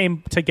 They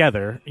came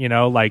together,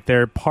 like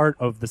they're part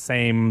of the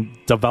same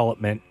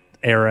development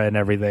era and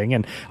everything.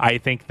 And I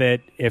think that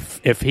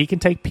if he can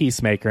take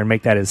Peacemaker and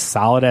make that as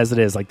solid as it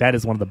is, like that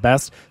is one of the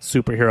best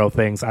superhero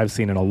things I've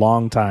seen in a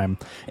long time.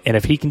 And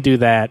if he can do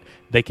that,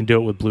 they can do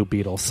it with Blue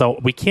Beetle. So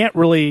we can't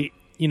really,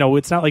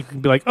 it's not like we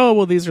can be like, oh,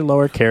 well, these are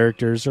lower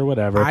characters or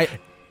whatever.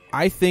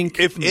 I think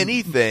if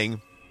anything,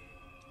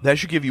 that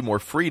should give you more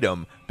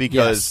freedom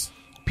because... Yes.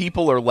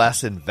 People are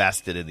less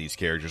invested in these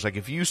characters. Like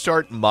if you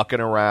start mucking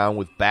around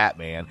with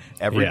Batman,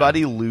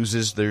 everybody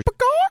loses their.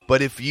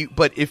 But if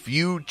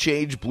you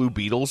change Blue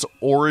Beetle's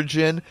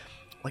origin,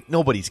 like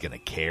nobody's gonna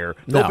care.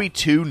 There'll be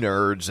two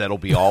nerds that'll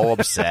be all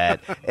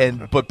upset.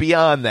 But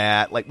beyond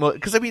that, like,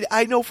 because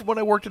I know from when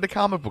I worked at a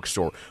comic book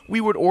store,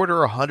 we would order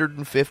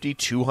 150,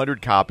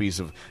 200 copies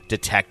of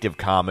Detective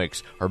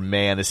Comics or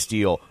Man of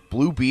Steel.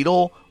 Blue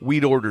Beetle,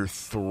 we'd order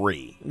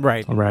 3.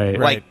 Right.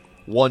 Like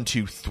 1,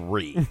 2,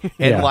 3.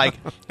 And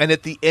and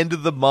at the end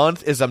of the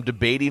month, as I'm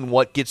debating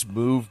what gets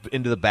moved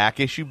into the back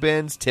issue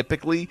bins,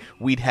 typically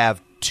we'd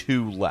have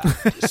 2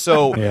 left.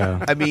 So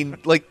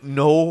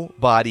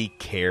nobody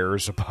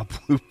cares about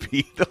Blue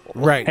Beetle.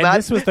 Right. And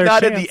this was their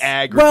not chance. In the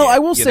aggregate. Well, I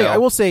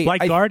will say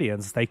like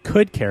Guardians, they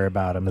could care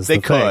about him they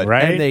the could, thing,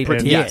 right? And they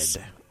did. Yes.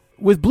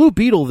 With Blue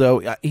Beetle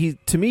though,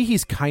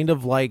 he's kind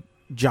of like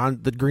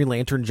the Green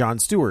Lantern John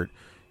Stewart.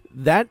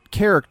 That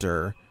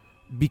character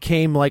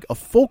became like a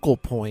focal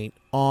point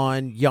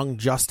on Young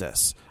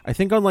Justice. I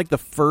think on like the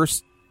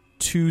first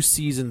 2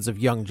 seasons of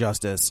Young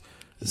Justice.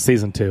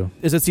 Season 2.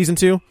 Is it season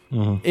 2?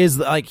 Mm-hmm.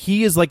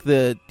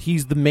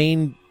 He's the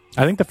main.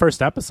 I think the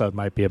first episode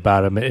might be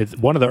about him. It's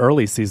one of the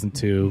early season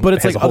 2. But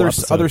it's like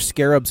other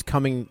scarabs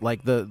coming.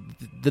 Like the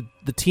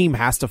team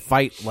has to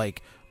fight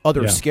like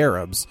other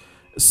scarabs.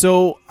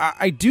 So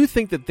I do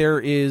think that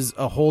there is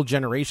a whole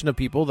generation of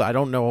people that I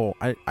don't know.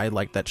 I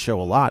like that show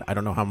a lot. I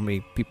don't know how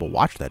many people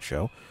watch that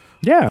show.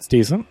 Yeah, it's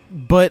decent.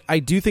 But I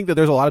do think that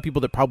there's a lot of people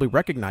that probably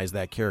recognize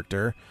that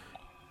character,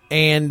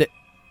 and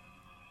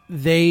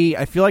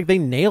I feel like they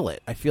nail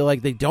it. I feel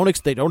like they don't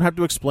have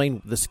to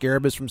explain the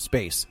scarab is from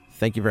space.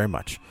 Thank you very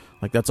much.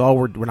 Like that's all.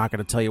 We're not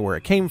going to tell you where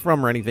it came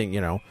from or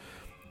anything,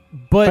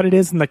 But it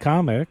is in the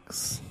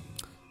comics.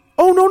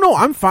 Oh no,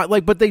 I'm fine.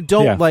 Like, but they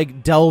don't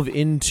like delve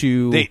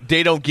into.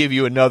 They don't give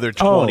you another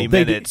 20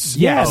 minutes.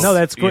 Yes, no,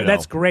 that's great.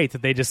 That's great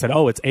that they just said,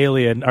 "Oh, it's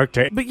alien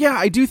Arctic." But yeah,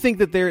 I do think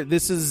that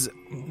this is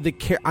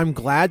I'm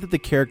glad that the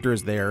character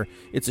is there.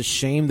 It's a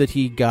shame that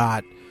he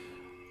got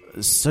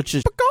such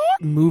a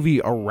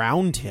movie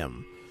around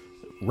him,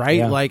 right?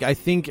 Yeah. Like, I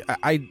think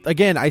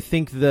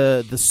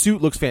the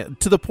suit looks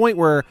to the point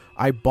where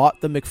I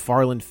bought the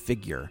McFarlane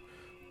figure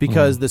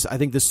because I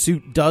think the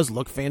suit does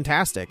look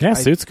fantastic. Yeah,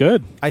 suit's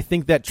good. I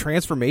think that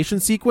transformation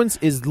sequence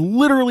is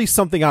literally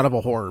something out of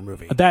a horror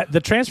movie.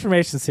 The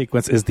transformation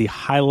sequence is the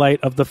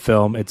highlight of the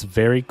film. It's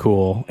very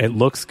cool. It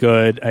looks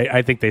good.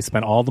 I think they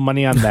spent all the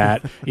money on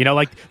that.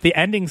 Like the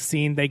ending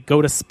scene, they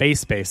go to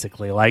space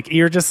basically. Like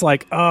you're just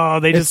like, oh,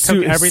 they just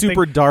took everything. It's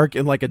super dark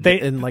in like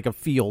a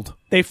field.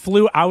 They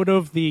flew out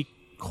of the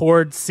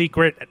Cord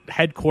secret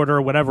headquarter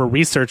or whatever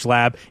research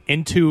lab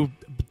into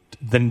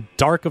the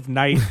dark of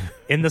night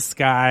in the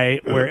sky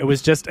where it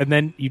was just, and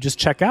then you just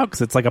check out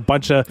because it's like a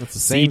bunch of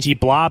CG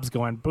blobs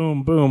going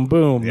boom, boom,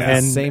 boom. Yeah,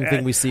 and same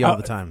thing we see all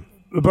the time.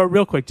 But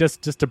real quick,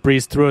 just to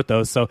breeze through it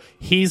though. So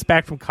he's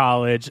back from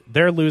college.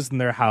 They're losing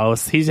their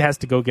house. He has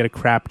to go get a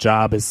crap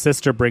job. His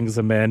sister brings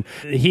him in.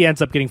 He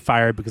ends up getting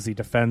fired because he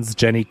defends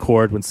Jenny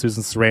Cord when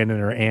Susan Sarandon and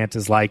her aunt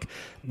is like,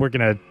 we're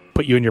going to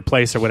put you in your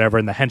place or whatever,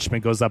 and the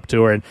henchman goes up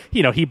to her and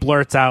he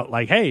blurts out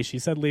like, hey, she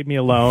said leave me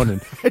alone,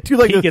 and I do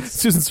like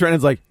Susan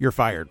Sarandon's like, you're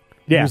fired.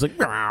 Yeah, he's like,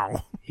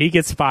 meow. He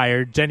gets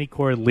fired. Jenny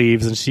Cord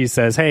leaves and she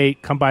says, hey,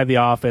 come by the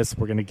office,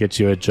 we're going to get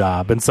you a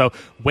job. And so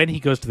when he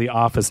goes to the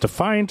office to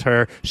find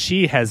her,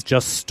 she has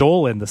just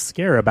stolen the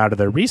scarab out of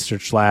their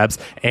research labs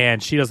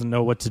and she doesn't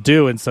know what to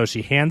do, and so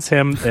she hands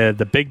him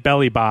the big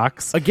belly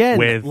box again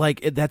with,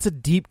 like that's a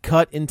deep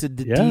cut into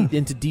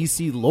into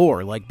DC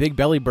lore. Like Big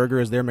Belly Burger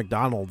is their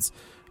McDonald's.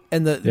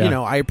 And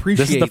I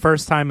appreciate... This is the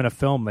first time in a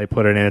film they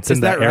put it in. It's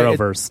in the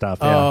Arrowverse stuff.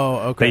 Yeah. Oh,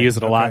 okay. They use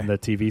it a lot in the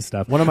TV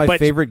stuff. One of my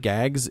favorite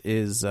gags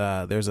is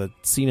there's a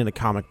scene in a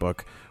comic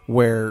book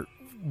where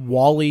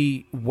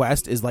Wally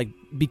West is like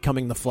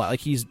becoming the Flash. Like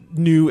he's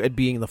new at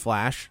being the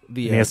Flash.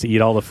 He has to eat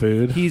all the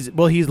food. He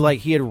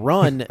had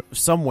run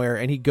somewhere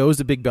and he goes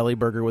to Big Belly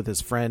Burger with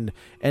his friend,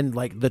 and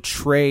like the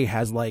tray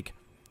has like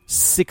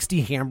 60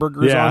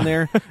 hamburgers on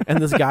there.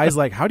 And this guy's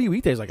like, how do you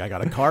eat that? He's like, I got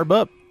to carb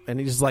up. And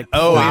he's just like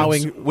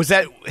plowing. Was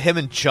that him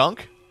and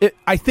Chunk?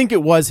 I think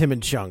it was him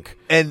and Chunk.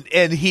 And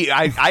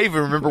I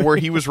even remember where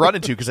he was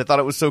running to because I thought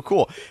it was so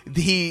cool.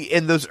 He,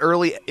 in those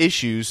early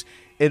issues,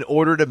 in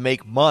order to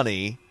make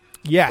money,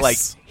 like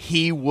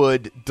he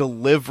would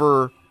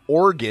deliver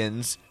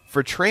organs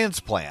for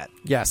transplant.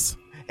 Yes.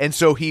 And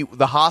so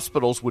the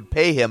hospitals would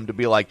pay him to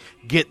be like,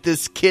 get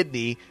this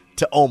kidney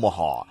to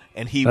Omaha.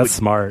 And he That's would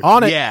smart.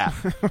 On it.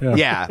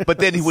 Yeah. But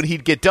then when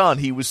he'd get done,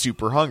 he was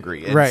super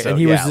hungry. And right. So, and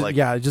he was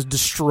just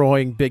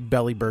destroying Big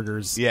Belly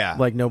Burgers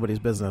like nobody's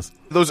business.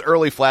 Those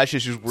early Flash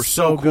issues were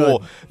so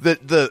cool.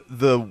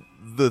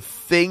 The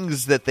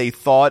things that they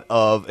thought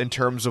of in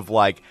terms of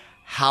like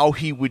how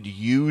he would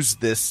use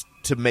this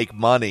to make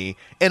money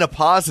in a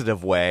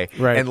positive way,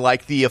 right? And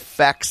like the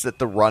effects that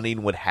the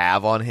running would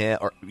have on him,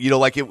 or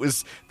like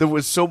there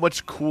was so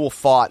much cool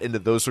thought into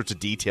those sorts of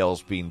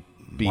details being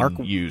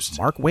used.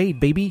 Mark Waid,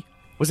 baby.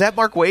 Was that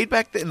Mark Waid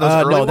back then? In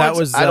those early no, that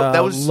ones?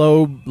 was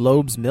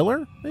Loebs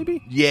Miller,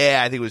 maybe.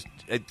 Yeah, I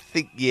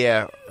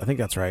think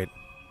that's right.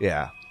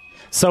 Yeah.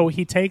 So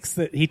he takes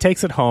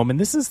it home, and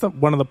this is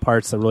one of the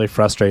parts that really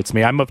frustrates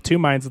me. I'm of two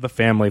minds of the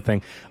family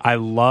thing. I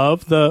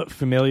love the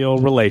familial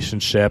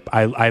relationship.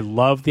 I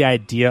love the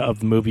idea of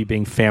the movie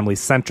being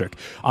family-centric.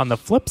 On the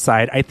flip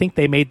side, I think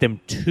they made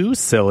them too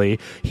silly.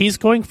 He's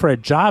going for a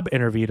job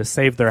interview to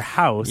save their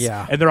house,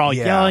 and they're all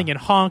yelling and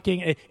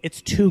honking.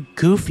 It's too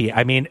goofy.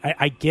 I mean,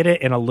 I get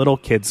it in a little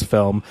kid's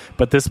film,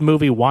 but this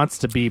movie wants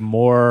to be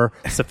more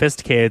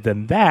sophisticated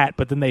than that,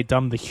 but then they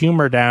dumb the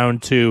humor down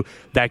to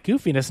that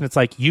goofiness, and it's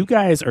like, you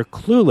guys are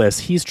clueless.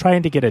 He's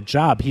trying to get a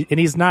job, and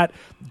he's not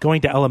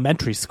going to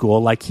elementary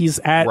school. Like he's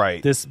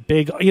at this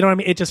big, you know what I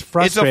mean? It just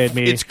frustrated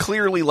me. It's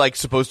clearly like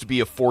supposed to be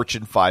a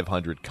Fortune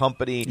 500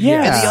 company.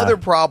 Yeah. And the other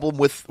problem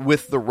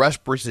with the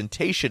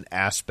representation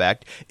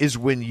aspect is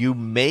when you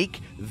make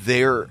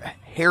their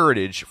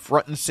heritage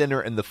front and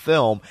center in the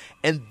film,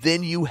 and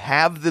then you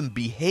have them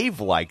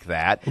behave like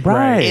that.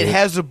 Right. It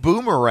has a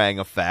boomerang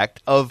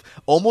effect of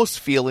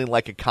almost feeling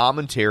like a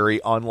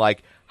commentary on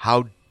like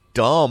how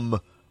dumb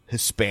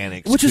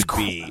Hispanics could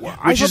be,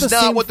 which is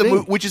not what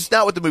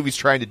the movie's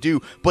trying to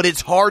do. But it's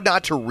hard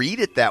not to read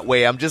it that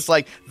way. I'm just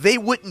like, they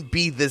wouldn't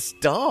be this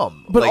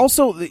dumb. But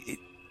also,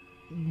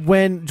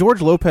 when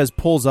George Lopez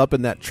pulls up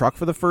in that truck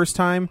for the first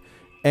time,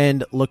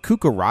 and La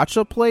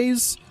Cucaracha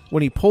plays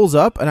when he pulls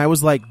up, and I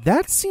was like,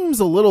 that seems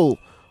a little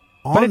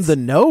on the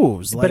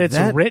nose. Like but it's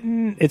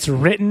written. It's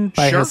written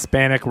by a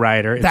Hispanic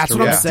writer. It's That's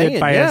what I'm saying.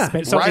 By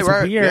so it's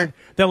weird. Yeah.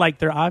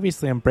 They're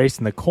obviously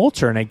embracing the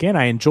culture, and again,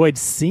 I enjoyed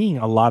seeing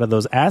a lot of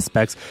those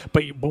aspects.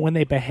 But when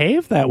they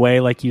behave that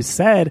way, like you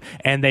said,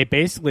 and they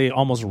basically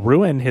almost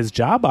ruin his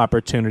job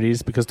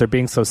opportunities because they're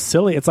being so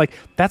silly, it's like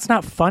that's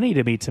not funny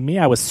to me. To me,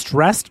 I was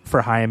stressed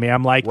for Jaime.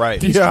 I'm like,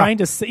 he's trying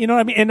to, you know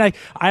what I mean? And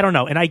I don't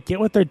know. And I get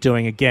what they're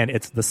doing. Again,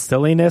 it's the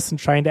silliness and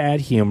trying to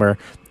add humor,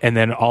 and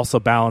then also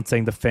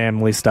balancing the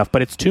family stuff.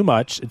 But it's too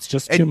much. It's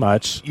just too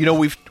much. You know,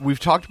 we've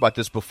talked about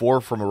this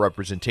before from a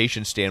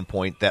representation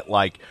standpoint, that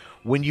like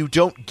when you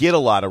don't get a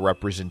lot of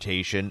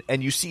representation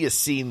and you see a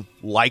scene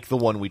like the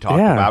one we talked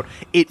about,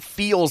 it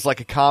feels like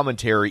a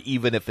commentary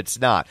even if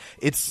it's not.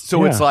 It's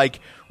like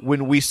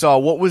when we saw,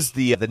 what was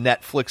the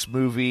Netflix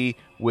movie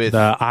with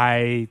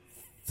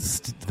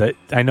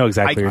I know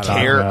exactly what you're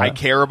talking about. I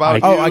care about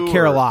you. Oh, I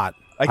care a lot.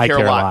 I care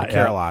a lot. I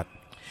care a lot.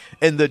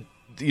 And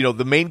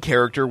the main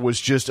character was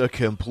just a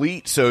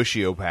complete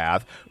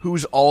sociopath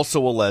who's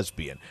also a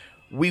lesbian.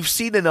 We've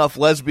seen enough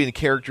lesbian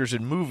characters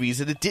in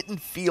movies, and it didn't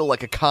feel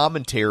like a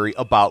commentary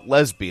about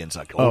lesbians.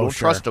 Like, don't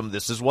trust them.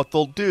 This is what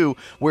they'll do.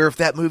 Where if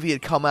that movie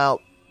had come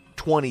out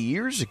 20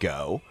 years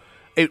ago,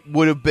 it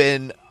would have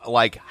been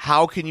like,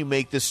 how can you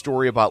make this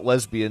story about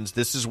lesbians?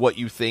 This is what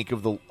you think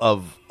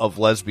of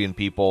lesbian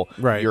people.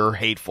 Right. You're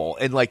hateful.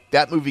 And like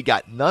that movie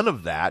got none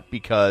of that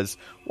because,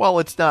 while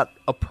it's not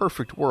a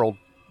perfect world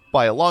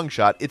by a long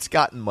shot, it's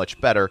gotten much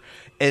better.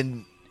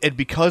 And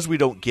because we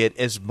don't get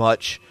as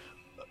much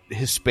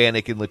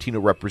Hispanic and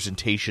Latino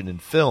representation in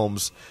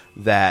films,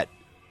 that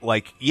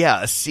like,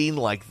 yeah, a scene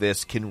like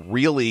this can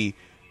really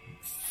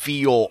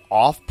feel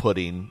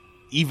off-putting,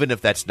 even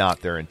if that's not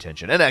their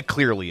intention. And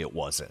clearly it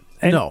wasn't.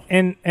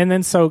 And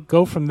then so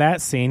go from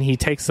that scene, he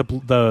takes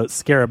the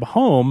scarab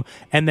home,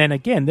 and then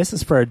again, this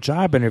is for a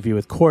job interview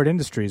with Cord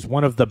Industries,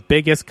 one of the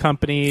biggest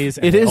companies,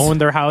 and they own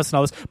their house and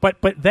all this. But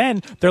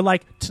then they're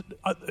like,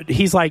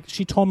 he's like,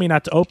 she told me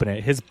not to open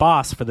it. His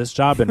boss for this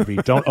job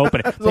interview, don't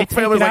open it. They take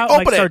it out,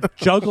 like start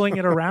juggling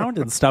it around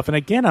and stuff. And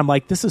again, I'm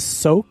like, this is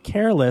so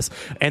careless,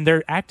 and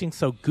they're acting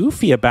so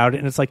goofy about it.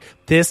 And it's like,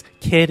 this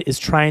kid is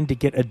trying to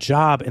get a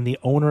job, and the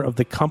owner of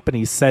the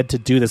company said to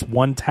do this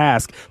one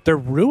task. They're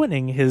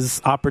ruining his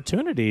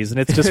opportunities,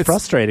 and it's just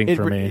frustrating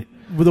for me.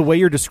 The way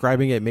you're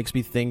describing it makes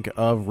me think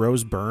of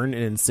Rose Byrne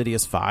in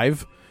Insidious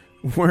 5,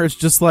 where it's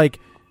just like,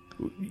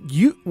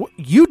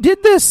 you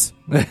did this.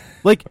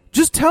 Like,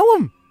 just tell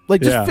him.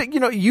 Like, just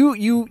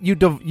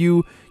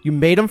you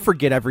made him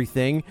forget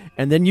everything,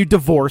 and then you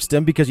divorced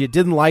him because you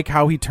didn't like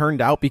how he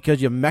turned out,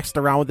 because you messed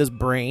around with his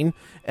brain,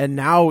 and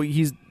now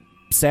he's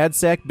sad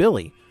sack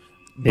Billy.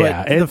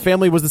 But the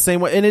family was the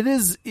same way,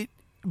 and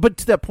but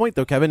to that point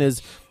though, Kevin,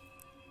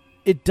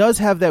 it does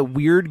have that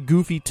weird,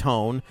 goofy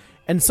tone,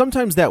 and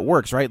sometimes that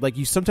works, right? Like,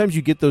 sometimes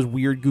you get those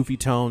weird, goofy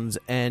tones,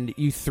 and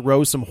you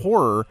throw some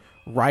horror,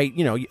 right?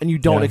 And you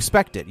don't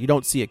expect it. You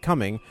don't see it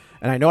coming.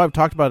 And I know I've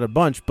talked about it a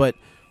bunch, but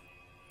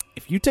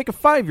if you take a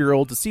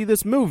 5-year-old to see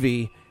this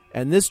movie,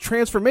 and this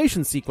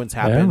transformation sequence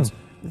happens,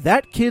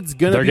 that kid's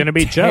gonna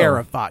be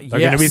terrified. They're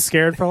gonna be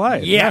scared for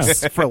life.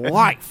 Yes, for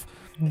life.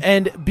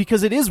 And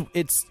because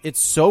it's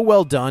so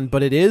well done,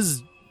 but it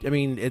is. I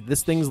mean,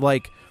 this thing's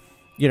like,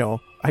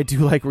 I do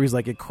like where he's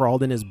like, it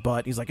crawled in his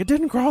butt. He's like, it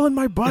didn't crawl in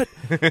my butt.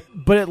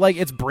 But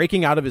it's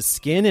breaking out of his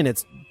skin, and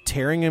it's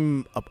tearing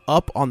him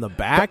up on the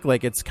back.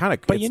 Like, it's kind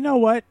of... But you know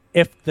what?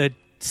 If the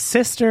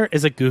sister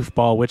is a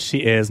goofball, which she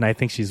is, and I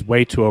think she's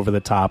way too over the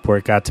top where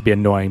it got to be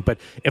annoying, but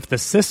if the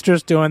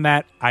sister's doing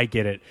that, I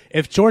get it.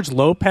 If George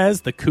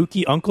Lopez, the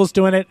kooky uncle's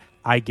doing it,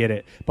 I get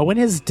it. But when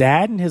his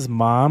dad and his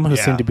mom, who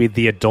seem to be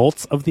the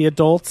adults of the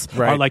adults,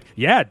 are like,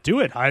 yeah,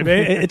 do it, Jaime.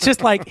 It's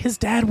just like, his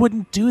dad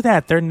wouldn't do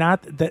that. They're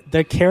not,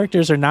 their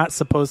characters are not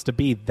supposed to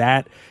be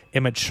that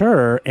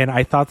immature. And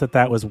I thought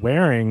that was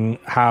wearing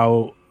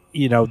how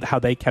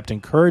they kept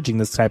encouraging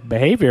this type of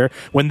behavior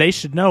when they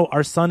should know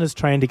our son is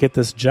trying to get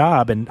this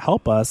job and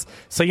help us.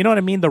 So, you know what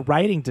I mean? The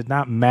writing did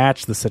not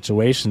match the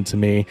situation to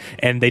me,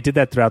 and they did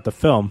that throughout the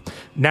film.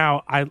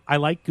 Now, I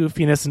like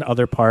goofiness in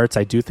other parts.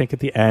 I do think at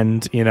the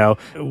end,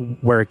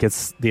 where it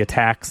gets the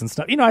attacks and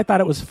stuff, I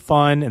thought it was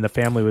fun, and the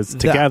family was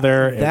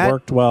together. It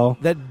worked well.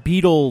 That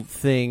beetle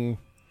thing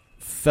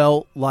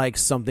felt like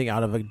something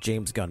out of a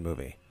James Gunn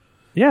movie.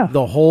 Yeah,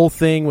 the whole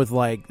thing with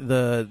like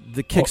the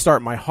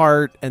kickstart my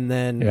heart, and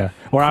then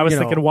Or I was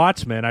thinking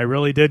Watchmen. I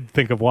really did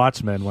think of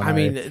Watchmen.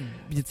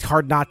 It's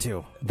hard not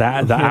to.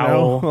 The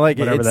owl, like,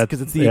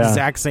 because it's the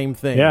exact same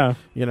thing. Yeah,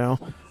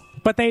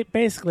 But they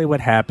basically,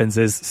 what happens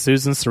is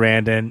Susan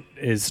Sarandon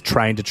is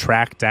trying to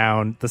track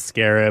down the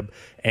scarab,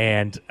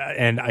 and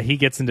he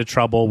gets into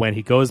trouble when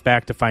he goes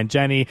back to find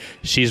Jenny.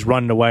 She's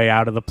running away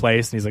out of the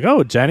place, and he's like,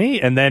 "Oh, Jenny!"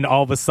 And then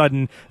all of a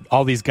sudden,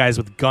 all these guys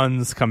with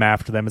guns come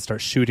after them and start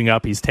shooting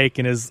up. He's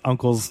taking his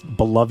uncle's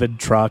beloved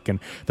truck,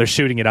 and they're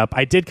shooting it up.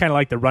 I did kind of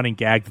like the running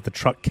gag that the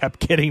truck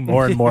kept getting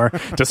more and more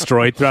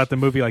destroyed throughout the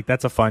movie. Like,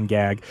 that's a fun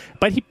gag.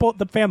 But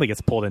the family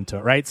gets pulled into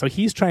it, right? So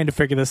he's trying to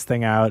figure this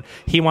thing out.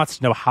 He wants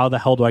to know, how the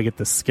hell do I get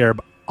this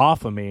scarab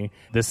off of me?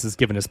 This is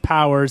given his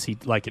powers.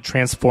 It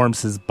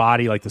transforms his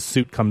body. Like, the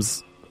suit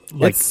comes,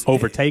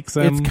 overtakes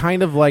him. It's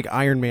kind of like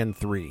Iron Man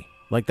 3.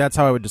 Like, that's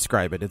how I would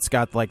describe it. It's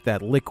got like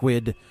that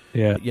liquid.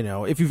 Yeah.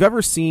 If you've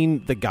ever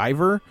seen The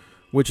Guyver,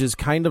 which is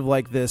kind of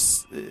like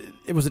this,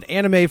 it was an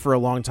anime for a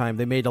long time.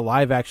 They made a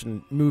live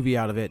action movie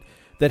out of it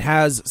that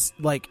has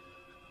like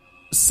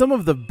some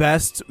of the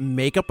best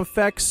makeup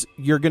effects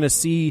you're going to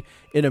see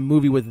in a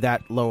movie with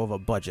that low of a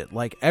budget.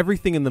 Like,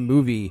 everything in the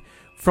movie,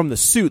 from the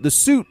suit, the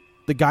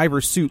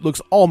Guyver suit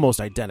looks almost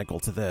identical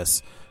to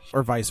this,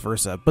 or vice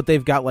versa. But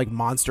they've got like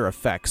monster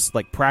effects,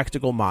 like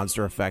practical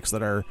monster effects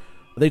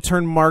they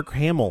turn Mark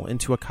Hamill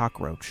into a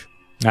cockroach.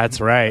 That's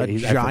right. A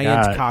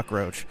giant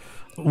cockroach.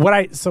 What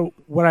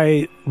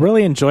I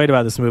really enjoyed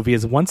about this movie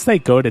is once they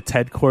go to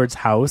Ted Kord's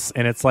house,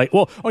 and it's like,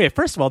 well, okay,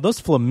 first of all, those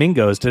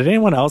flamingos. Did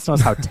anyone else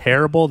notice how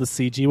terrible the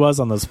CG was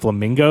on those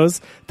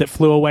flamingos that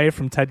flew away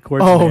from Ted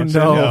Kord's mansion?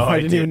 No, I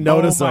didn't even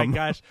notice them. Oh my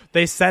gosh,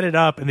 they set it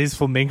up, and these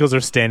flamingos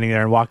are standing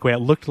there and walk away. It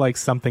looked like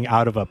something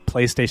out of a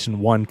PlayStation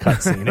 1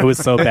 cutscene. It was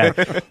so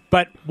bad.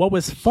 But what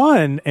was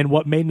fun, and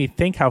what made me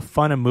think how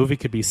fun a movie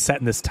could be set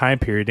in this time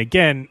period,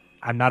 again,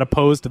 I'm not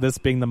opposed to this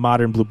being the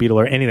modern Blue Beetle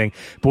or anything,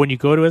 but when you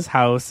go to his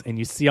house and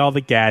you see all the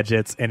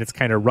gadgets and it's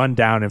kind of run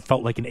down and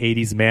felt like an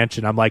 80s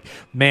mansion, I'm like,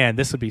 man,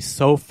 this would be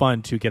so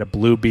fun to get a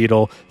Blue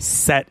Beetle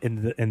set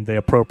in the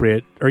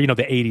appropriate, or,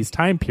 the 80s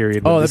time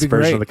period when this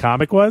version of the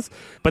comic was.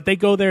 But they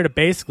go there to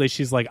basically,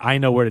 she's like, I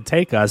know where to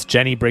take us.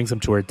 Jenny brings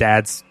him to her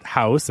dad's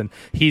house, and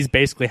he's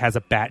basically has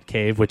a bat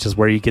cave, which is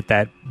where you get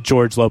that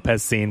George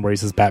Lopez scene where he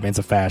says Batman's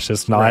a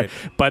fascist and all that.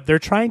 But they're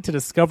trying to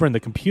discover in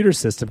the computer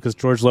system, because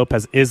George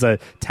Lopez is a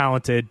talented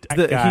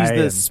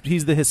guy.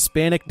 He's the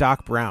Hispanic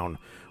Doc Brown,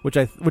 which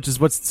is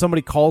what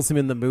somebody calls him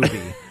in the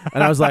movie,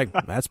 and I was like,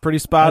 that's pretty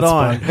spot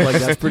on. Like,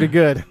 that's pretty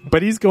good.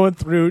 But he's going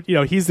through,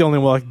 he's the only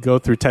one that can go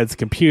through Ted's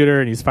computer,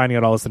 and he's finding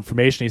out all this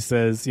information. He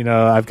says,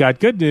 I've got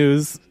good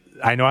news.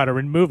 I know how to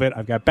remove it.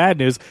 I've got bad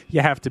news.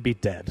 You have to be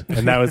dead.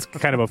 And that was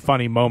kind of a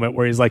funny moment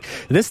where he's like,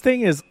 this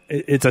thing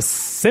it's a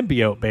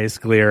symbiote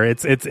basically, or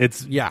it's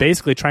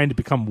basically trying to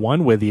become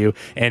one with you.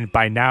 And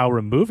by now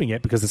removing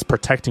it, because it's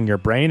protecting your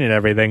brain and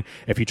everything,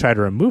 if you try to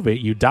remove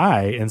it, you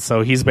die. And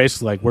so he's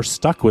basically like, we're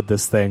stuck with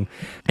this thing.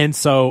 And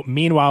so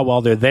meanwhile,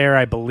 while they're there,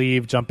 I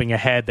believe, jumping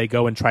ahead, they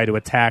go and try to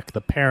attack the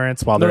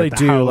parents while they're at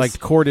the house. Like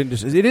Cord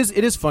Industries. It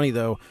is funny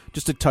though,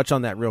 just to touch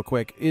on that real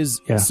quick,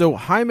 so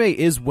Jaime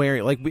is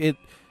wearing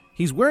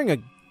he's wearing a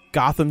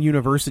Gotham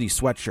University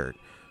sweatshirt.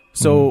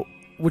 So,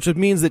 which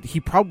means that he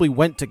probably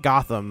went to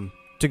Gotham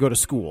to go to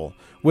school,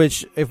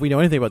 which, if we know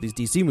anything about these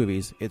DC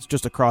movies, it's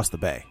just across the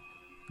bay.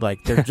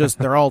 Like,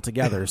 they're all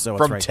together. So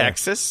from it's right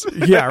Texas?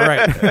 There. Yeah,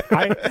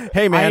 right.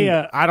 Hey,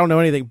 man, I don't know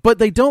anything. But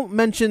they don't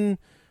mention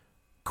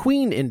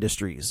Queen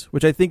Industries,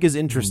 which I think is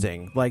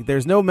interesting. Like,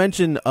 there's no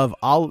mention of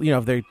all,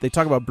 they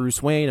talk about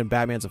Bruce Wayne and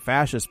Batman's a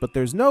fascist, but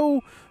there's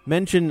no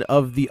mention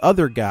of the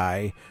other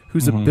guy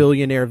who's a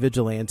billionaire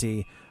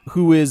vigilante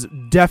who is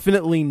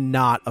definitely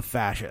not a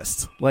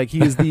fascist. Like,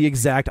 he is the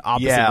exact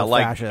opposite of a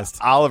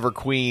fascist. Oliver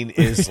Queen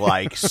is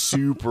like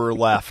super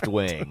left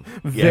wing.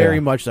 Very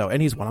much so.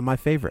 And he's one of my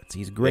favorites.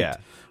 He's great. Yeah.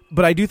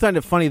 But I do find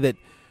it funny that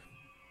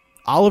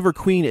Oliver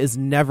Queen is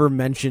never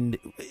mentioned.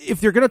 If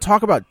they're going to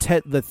talk about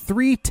the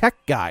three tech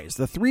guys,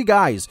 the three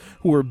guys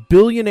who are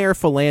billionaire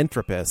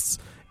philanthropists,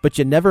 but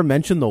you never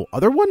mention the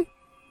other one?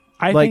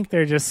 I think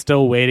they're just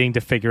still waiting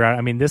to figure out.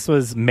 I mean, this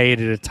was made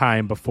at a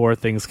time before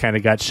things kind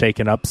of got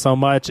shaken up so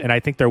much, and I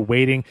think they're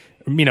waiting.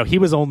 He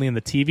was only in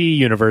the TV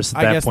universe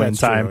at that point in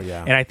time, true,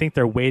 yeah. And I think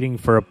they're waiting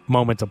for a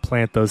moment to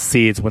plant those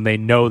seeds when they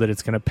know that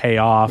it's going to pay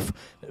off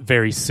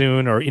very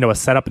soon, or a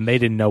setup, and they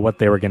didn't know what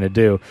they were going to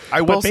do.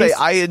 I will say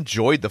I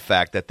enjoyed the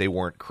fact that they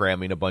weren't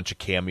cramming a bunch of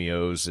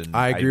cameos, and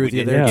I agree with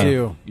you there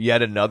too.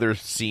 Yet another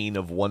scene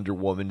of Wonder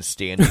Woman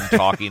standing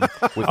talking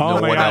with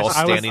no one else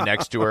standing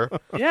next to her.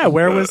 Yeah,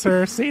 where was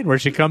her scene where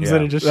she comes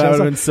in and just shows that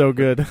would up? have been so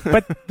good.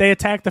 But they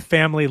attack the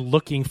family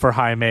looking for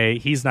Jaime.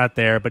 He's not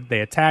there, but they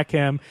attack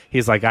him.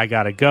 He's like, I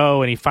gotta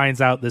go, and he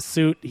finds out the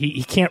suit.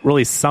 He can't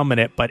really summon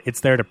it, but it's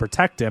there to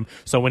protect him.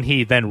 So when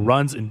he then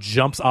runs and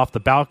jumps off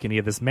the balcony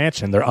of this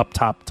mansion, they're up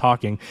top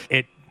talking.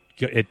 It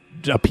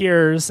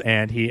appears,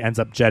 and he ends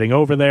up jetting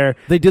over there.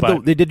 They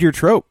did your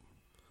trope.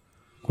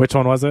 Which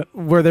one was it?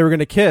 Where they were going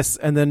to kiss,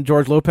 and then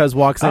George Lopez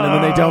walks in, and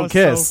then they don't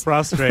kiss. So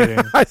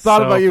frustrating. I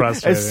thought about you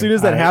as soon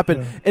as that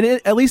happened, and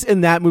at least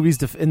in that movie's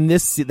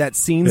that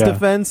scene's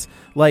defense,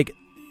 like,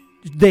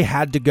 they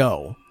had to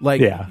go,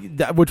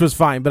 which was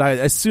fine. But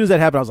as soon as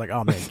that happened, I was like,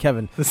 "Oh man,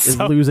 Kevin is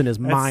losing his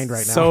mind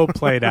right now." So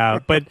played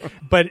out. But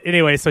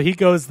anyway, so he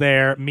goes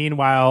there.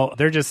 Meanwhile,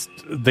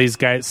 these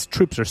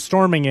troops are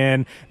storming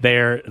in.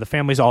 The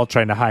family's all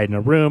trying to hide in a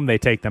room. They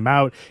take them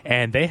out,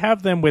 and they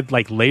have them with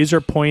like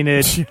laser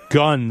pointed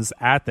guns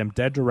at them,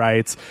 dead to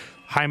rights.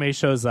 Jaime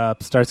shows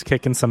up, starts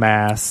kicking some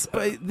ass.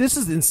 But this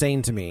is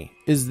insane to me.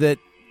 Is that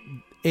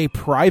a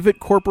private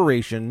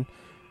corporation?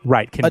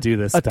 Can do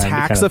this.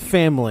 Attacks a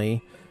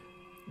family,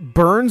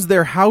 burns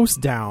their house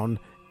down,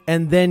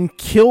 and then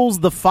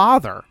kills the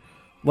father.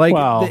 Like,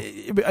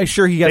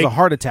 sure, he has a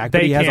heart attack,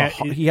 but he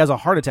has a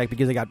heart attack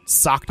because he got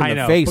socked in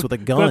the face with a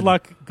gun.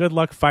 Good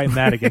luck fighting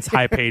that against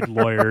high-paid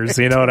lawyers.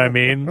 You know what I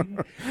mean?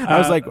 I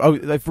was like,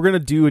 if we're gonna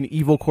do an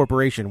evil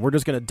corporation, we're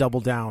just gonna double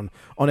down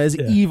on as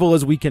evil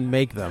as we can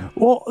make them.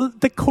 Well,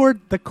 the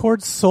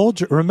Cord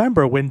soldier.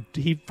 Remember when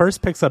he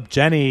first picks up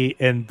Jenny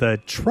in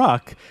the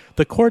truck?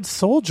 The Cord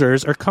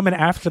soldiers are coming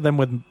after them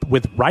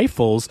with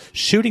rifles,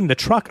 shooting the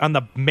truck on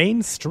the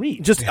main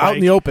street, just out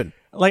in the open.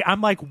 Like,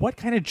 I'm like, what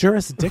kind of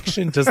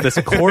jurisdiction does this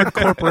Cord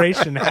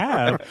Corporation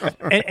have?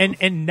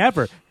 And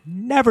never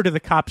do the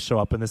cops show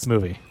up in this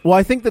movie. Well,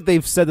 I think that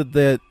they've said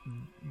that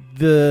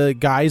the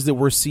guys that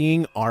we're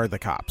seeing are the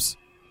cops.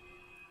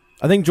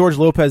 I think George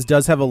Lopez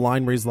does have a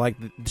line where he's like,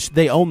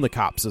 they own the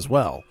cops as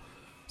well.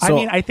 I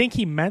mean, I think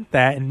he meant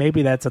that, and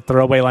maybe that's a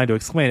throwaway line to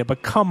explain it,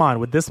 but come on,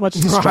 with this much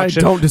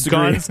destruction, don't disagree.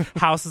 guns,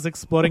 houses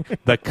exploding,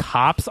 the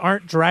cops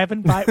aren't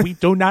driving by. We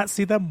do not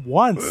see them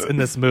once in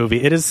this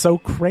movie. It is so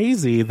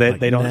crazy that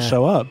they don't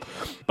show up.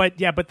 But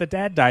the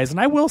dad dies. And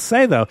I will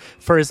say, though,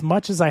 for as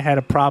much as I had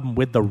a problem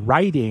with the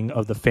writing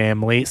of the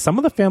family, some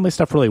of the family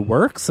stuff really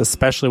works,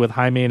 especially with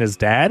Jaime and his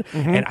dad.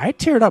 And I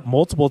teared up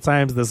multiple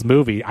times in this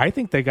movie. I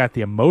think they got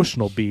the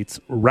emotional beats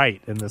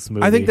right in this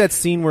movie. I think that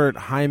scene where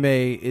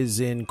Jaime is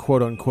in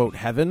quote-unquote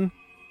heaven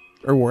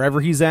or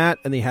wherever he's at,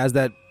 and he has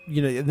that,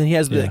 and then he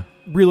has the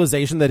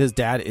realization that his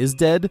dad is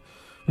dead.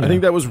 I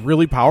think that was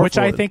really powerful. Which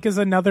I think is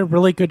another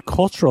really good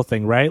cultural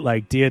thing, right?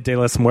 Like Dia de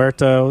los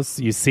Muertos,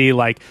 you see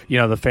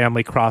the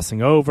family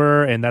crossing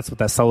over, and that's what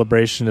that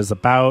celebration is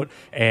about.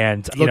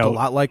 And it looked a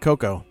lot like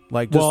Coco.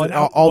 Like just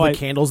all the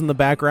candles in the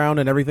background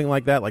and everything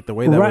like that, like the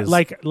way that was.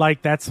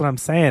 Like that's what I'm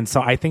saying.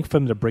 So I think for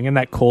him to bring in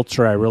that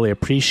culture, I really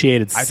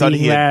appreciated seeing that. I thought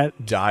he had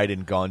died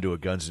and gone to a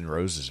Guns N'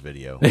 Roses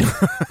video.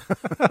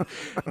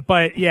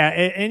 But yeah,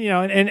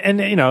 and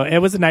it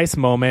was a nice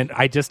moment.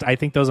 I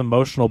think those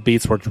emotional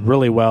beats worked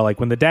really well. Like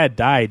when the dad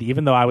died,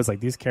 even though I was like,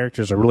 these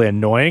characters are really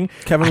annoying,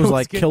 Kevin was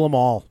like, kill them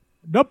all.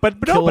 I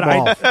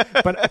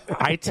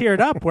teared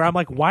up where I'm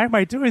like, why am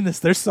I doing this?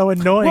 They're so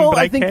annoying, but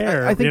I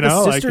care. I think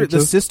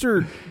the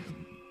sister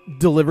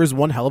delivers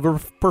one hell of a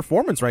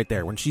performance right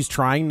there when she's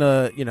trying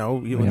to,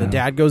 when the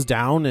dad goes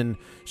down and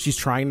she's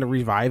trying to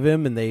revive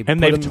him, and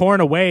they've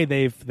torn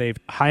away.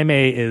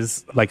 Jaime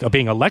is like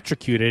being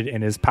electrocuted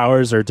and his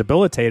powers are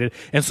debilitated,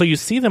 and so you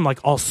see them like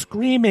all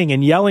screaming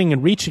and yelling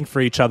and reaching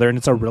for each other, and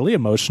it's a really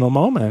emotional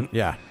moment.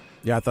 Yeah.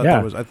 Yeah, I thought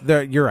that was.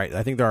 You're right.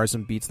 I think there are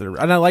some beats that are,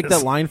 and I like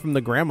that line from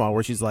the grandma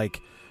where she's like,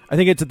 I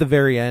think it's at the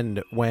very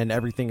end when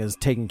everything is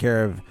taken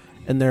care of,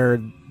 and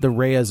the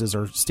Reyes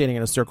are standing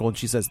in a circle, and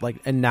she says like,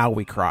 "And now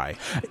we cry."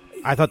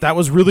 I thought that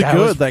was really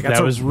good.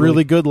 That was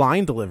really good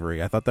line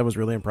delivery. I thought that was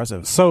really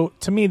impressive. So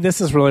to me,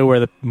 this is really where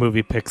the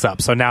movie picks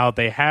up. So now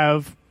they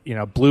have.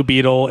 Blue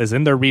Beetle is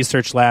in their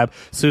research lab.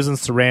 Susan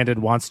Sarandon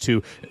wants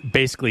to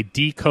basically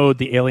decode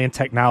the alien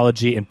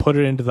technology and put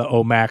it into the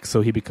OMAC so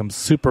he becomes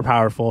super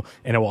powerful,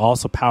 and it will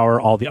also power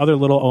all the other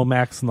little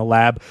OMACs in the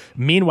lab.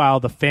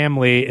 Meanwhile, the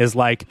family is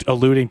like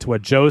alluding to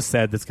what Joe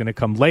said that's going to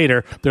come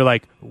later. They're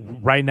like,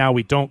 right now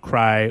we don't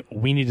cry.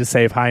 We need to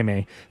save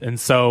Jaime. And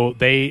so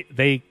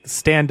they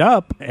stand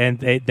up and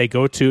they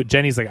go to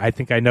Jenny's like, I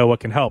think I know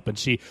what can help. And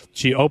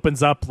she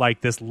opens up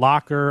like this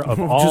locker of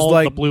all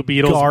like the Blue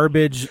Beetles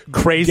garbage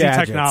crazy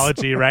gadgets.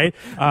 Technology, right?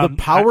 The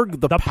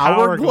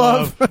power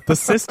glove. The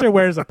sister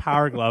wears a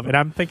power glove, and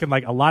I'm thinking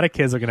like a lot of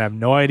kids are gonna have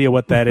no idea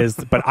what that is.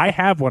 But I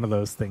have one of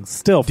those things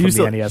still from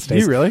the NES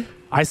days. Do you really?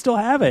 I still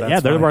have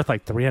it. They're worth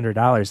like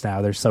 $300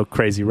 now. They're so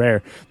crazy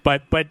rare.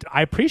 But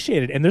I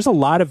appreciate it. And there's a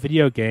lot of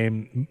video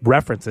game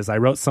references. I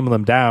wrote some of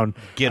them down.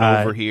 Get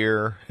over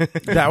here.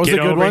 That was a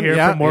good one. Here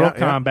from Mortal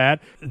Kombat.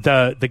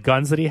 The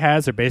guns that he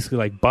has are basically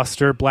like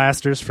Buster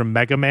blasters from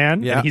Mega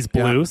Man. Yeah, and he's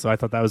blue, so I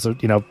thought that was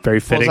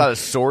very fitting. Pulls out a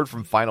sword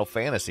from Final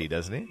Fantasy,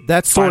 doesn't he?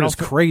 That sword is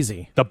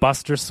crazy. The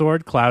Buster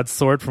sword, Cloud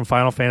sword from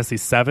Final Fantasy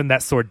VII.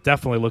 That sword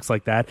definitely looks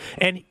like that.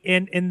 And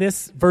in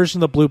this version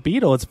of the Blue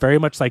Beetle, it's very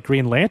much like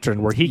Green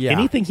Lantern, where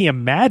anything he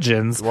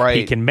imagines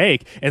he can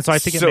make. And so I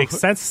think it makes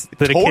sense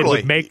that a kid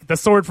would make the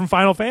sword from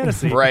Final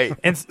Fantasy. Right.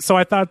 And so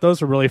I thought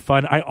those were really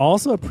fun. I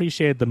also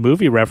appreciated the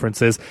movie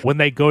references when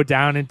they go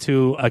down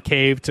into a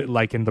cave to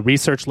like in the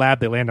research lab,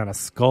 they land on a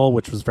skull,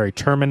 which was very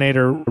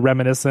Terminator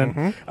reminiscent.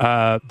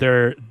 Mm-hmm.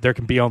 There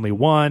can be only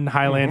one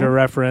Highlander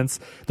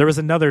reference. There was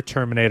another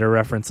Terminator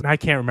reference, and I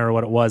can't remember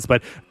what it was,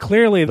 but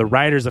clearly the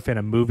writer's a fan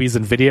of movies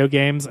and video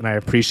games, and I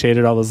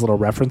appreciated all those little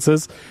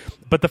references.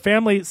 But the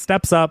family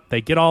steps up.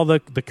 They get all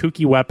the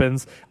kooky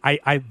weapons.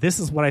 This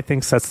is what I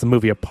think sets the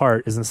movie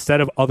apart, is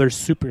instead of other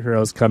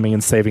superheroes coming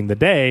and saving the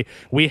day,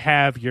 we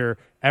have your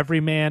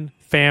everyman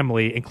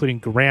family, including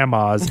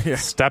grandmas,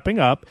 stepping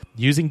up,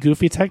 using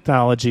goofy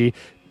technology.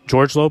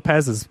 George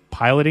Lopez is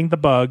piloting the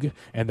bug,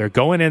 and they're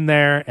going in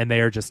there, and they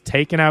are just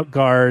taking out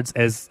guards.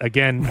 As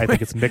again, I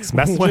think it's mixed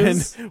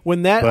messages.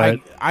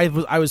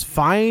 I was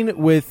fine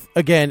with.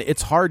 Again,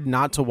 it's hard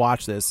not to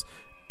watch this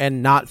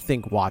and not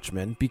think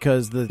Watchmen,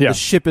 because the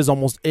ship is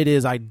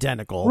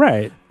identical.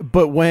 Right.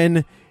 But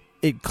when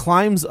it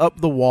climbs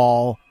up the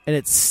wall and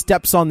it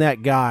steps on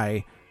that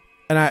guy,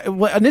 and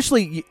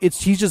initially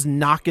he's just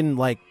knocking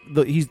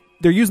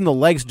they're using the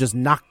legs to just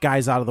knock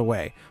guys out of the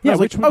way. Yeah,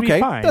 which would be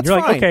fine. That's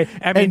you're fine. Like, okay,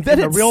 I mean, in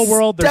the real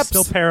world, they're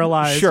still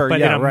paralyzed. Sure, but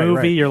in a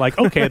movie, you're like,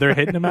 okay, they're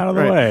hitting him out of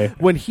the way.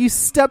 When he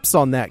steps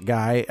on that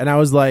guy, and I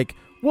was like,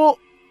 well,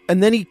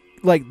 and then he,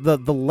 like, the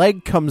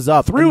leg comes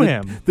up through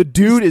him. The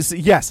dude is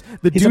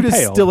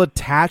still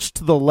attached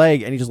to the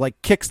leg, and he just like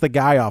kicks the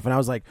guy off. And I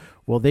was like,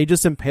 well, they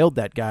just impaled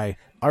that guy.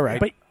 All right.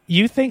 But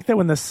you think that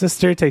when the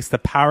sister takes the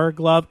power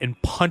glove and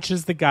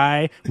punches the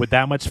guy with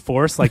that much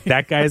force, like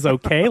that guy's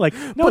okay? Like,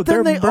 no, but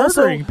they're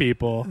murdering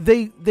people.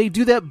 They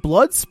do that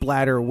blood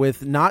splatter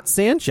with not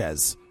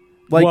Sanchez.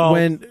 Like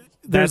when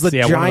there's the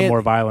giant, one of the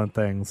more violent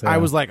things. Yeah. I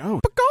was like,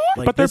 oh,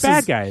 but they're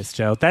bad guys,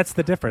 Joe. That's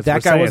the difference.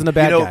 That guy wasn't a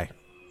bad guy.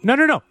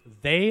 No.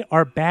 they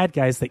are bad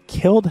guys that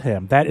killed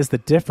him. That is the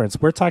difference.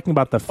 We're talking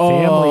about the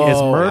family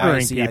is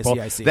murdering people.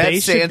 I see. That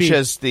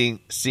Sanchez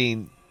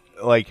scene,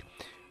 like,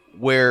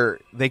 where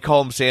they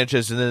call him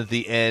Sanchez, and then at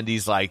the end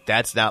he's like,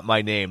 "That's not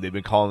my name." They've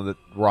been calling him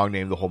the wrong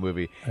name the whole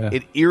movie. Yeah.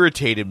 It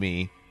irritated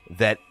me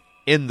that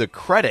in the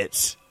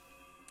credits,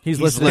 he's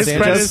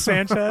listed as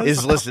Sanchez.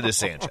 Is listed as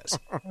Sanchez.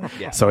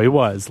 Yeah. So he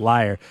was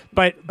liar.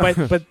 But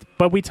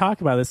we talk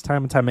about this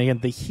time and time again.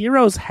 The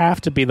heroes have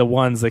to be the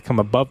ones that come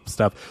above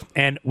stuff,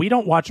 and we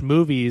don't watch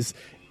movies.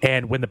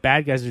 And when the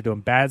bad guys are doing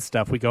bad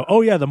stuff, we go,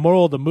 oh, yeah, the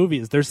moral of the movie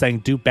is they're saying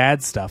do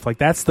bad stuff. Like,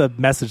 that's the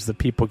message that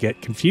people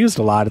get confused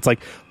a lot. It's like,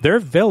 they're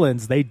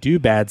villains, they do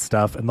bad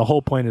stuff, and the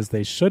whole point is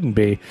they shouldn't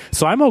be.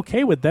 So I'm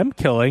okay with them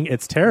killing.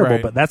 It's terrible,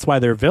 but that's why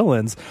they're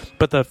villains.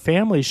 But the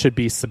family should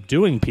be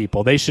subduing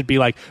people. They should be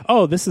like,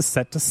 oh, this is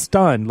set to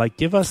stun. Like,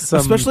 give us some...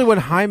 Especially when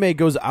Jaime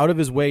goes out of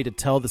his way to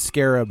tell the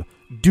Scarab,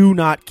 do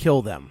not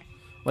kill them.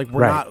 Like,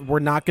 we're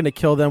not going to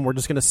kill them. We're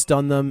just going to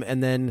stun them.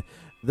 And then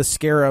the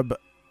Scarab...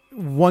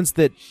 Once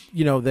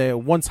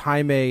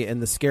Jaime and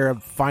the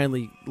Scarab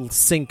finally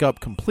sync up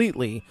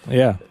completely,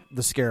 the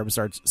Scarab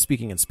starts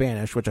speaking in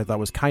Spanish, which I thought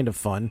was kind of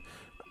fun.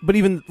 But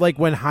even like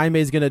when Jaime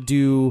is gonna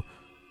kill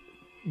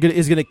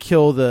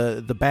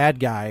the bad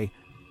guy,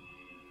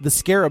 the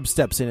Scarab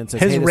steps in and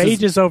says, his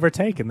rage is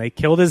overtaken. They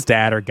killed his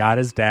dad or got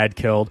his dad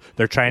killed.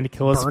 They're trying to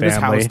kill his family. His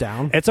house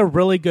down. It's a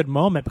really good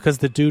moment because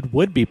the dude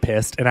would be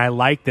pissed, and I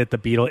like that the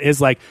Beetle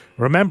is like,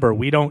 remember,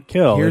 we don't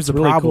kill. Here's it's the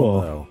really problem, cool.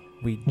 though.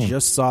 We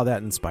just saw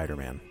that in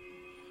Spider-Man.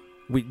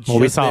 We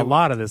saw a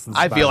lot of this in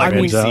Spider-Man. I feel like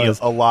we see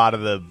a lot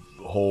of the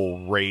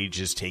whole rage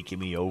is taking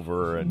me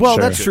over. And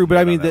that's true, but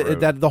I mean,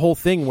 the whole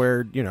thing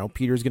where,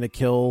 Peter's going to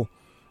kill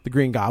the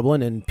Green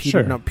Goblin, and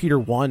Peter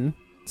 1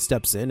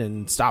 steps in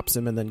and stops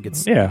him and then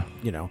gets,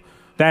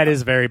 That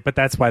is but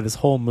that's why this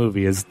whole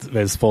movie is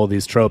full of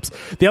these tropes.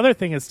 The other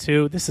thing is,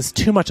 too, this is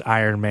too much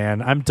Iron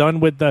Man. I'm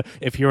done with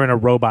if you're in a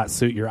robot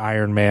suit, you're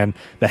Iron Man.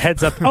 The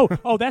heads up.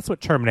 Oh, that's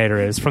what Terminator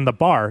is from the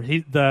bar.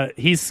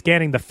 He's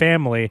scanning the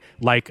family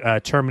like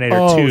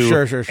Terminator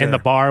 2 sure. in the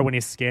bar when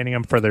he's scanning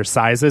them for their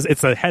sizes.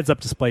 It's a heads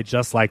up display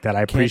just like that.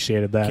 I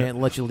appreciated that.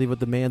 Can't let you leave with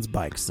the man's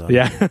bike, son.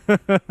 Yeah.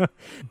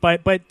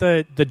 but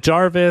the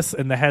Jarvis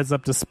and the heads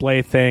up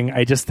display thing,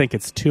 I just think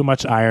it's too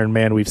much Iron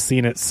Man. We've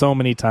seen it so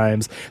many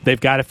times. They've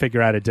got to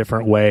figure out a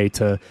different way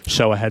to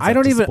show a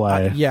heads-up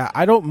display.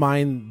 I don't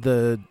mind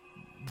the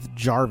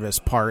Jarvis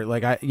part,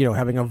 like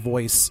having a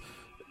voice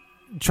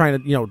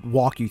trying to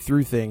walk you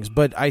through things.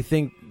 But I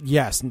think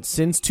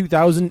since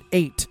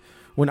 2008,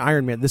 when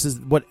Iron Man, this is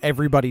what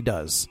everybody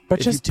does. But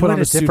if just do it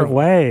a different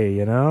way,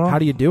 How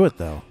do you do it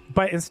though?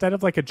 But instead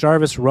of like a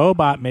Jarvis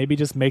robot, maybe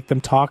just make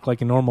them talk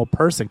like a normal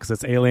person because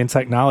it's alien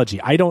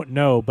technology. I don't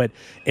know, but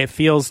it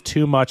feels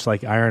too much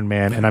like Iron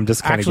Man, and I'm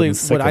just kind of getting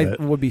sick of it.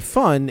 What would be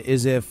fun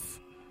is if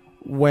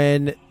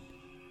when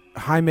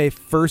Jaime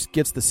first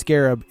gets the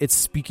Scarab, it's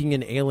speaking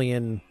in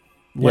alien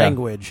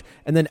language,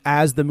 and then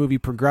as the movie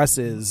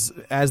progresses,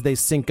 as they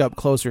sync up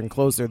closer and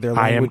closer, their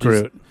language I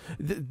am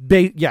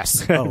Groot.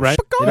 Yes. Right?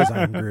 It is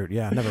I am Groot.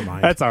 Yeah, never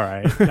mind. That's all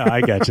right. No,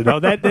 I get you.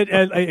 No, that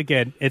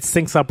again, it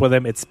syncs up with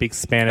him. It speaks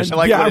Spanish. I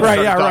like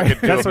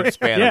right. That's what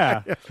Spanish.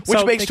 Yeah,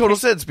 which makes total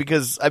sense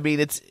because I mean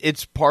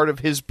it's part of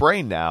his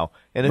brain now,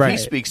 and if he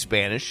speaks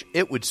Spanish,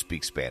 it would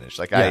speak Spanish.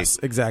 Like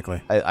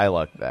exactly. I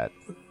like that.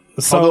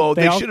 So although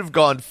they should have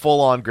gone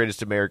full on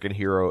Greatest American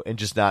Hero and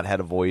just not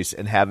had a voice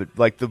and have it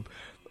like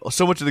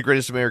so much of the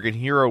Greatest American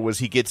Hero was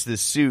he gets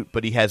this suit,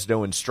 but he has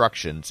no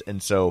instructions,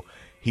 and so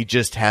he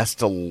just has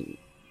to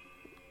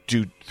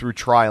do through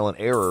trial and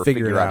error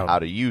figure out how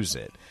to use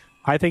it.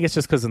 I think it's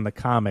just because in the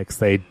comics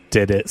they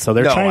did it, so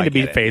they're trying to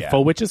be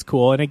faithful, which is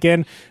cool. And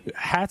again,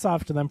 hats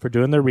off to them for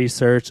doing their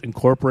research,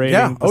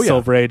 incorporating the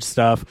Silver Age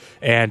stuff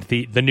and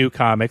the new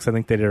comics. I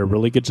think they did a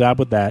really good job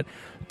with that.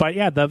 But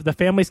yeah, the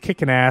family's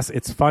kicking ass.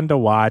 It's fun to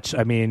watch.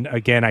 I mean,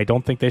 again, I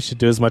don't think they should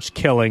do as much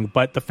killing,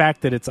 but the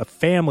fact that it's a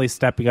family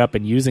stepping up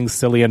and using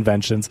silly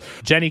inventions.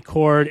 Jenny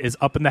Cord is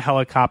up in the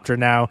helicopter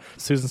now.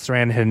 Susan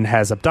Sarandon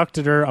has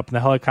abducted her up in the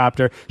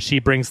helicopter. She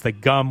brings the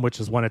gum, which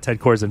is one of Ted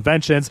Kord's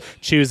inventions.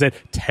 Chews it.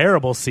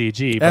 Terrible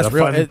CG. That's but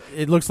real.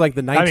 It looks like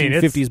the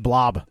 1950s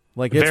Blob.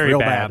 Like it's very real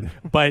bad.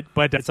 But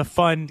it's a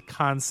fun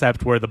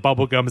concept where the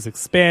bubble gum is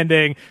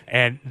expanding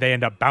and they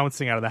end up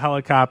bouncing out of the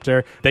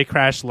helicopter. They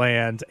crash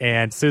land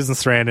and Susan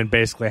Sarandon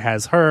basically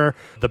has her.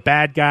 The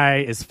bad guy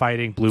is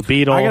fighting Blue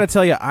Beetle. I gotta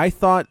tell you, I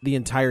thought the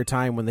entire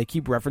time when they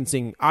keep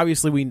referencing,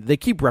 obviously they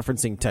keep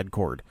referencing Ted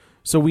Kord.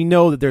 So we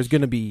know that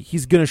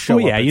he's gonna show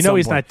up. Yeah, he's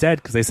point. not dead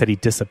because they said he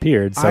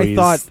disappeared. So I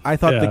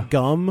thought the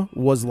gum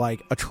was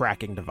like a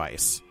tracking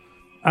device.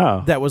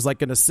 Oh, that was like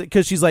gonna,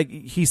 because she's like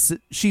she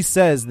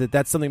says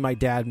that's something my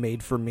dad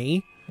made for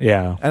me.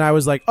 Yeah, and I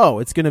was like, oh,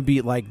 it's gonna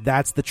be like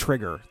that's the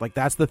trigger, like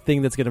that's the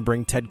thing that's gonna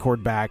bring Ted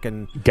Kord back.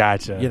 And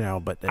gotcha,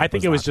 but I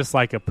think it was just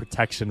like a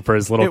protection for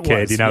his little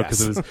kid,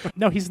 because it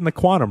was he's in the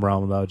quantum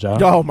realm though, Joe.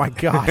 Oh my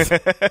god,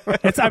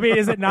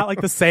 is it not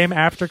like the same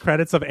after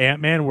credits of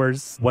Ant-Man where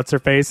what's her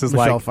face is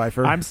Michelle like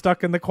Pfeiffer. I'm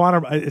stuck in the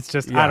quantum. It's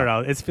just I don't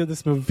know.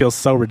 This movie feels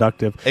so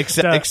reductive.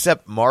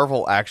 Except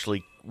Marvel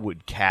actually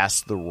would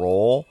cast the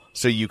role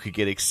so you could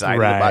get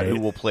excited about who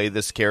will play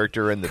this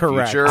character in the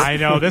future. I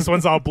know this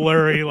one's all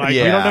blurry. Like we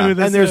don't know who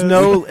this is. And there's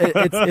no.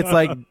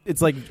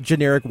 It's like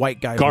generic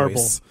white guy garble.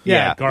 Voice.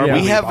 Yeah, garble.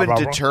 We haven't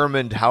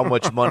determined how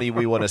much money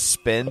we want to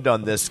spend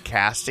on this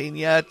casting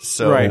yet,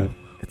 so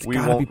we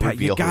won't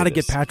reveal. You got to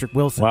get Patrick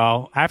Wilson.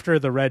 Well, after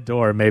the Red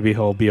Door, maybe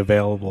he'll be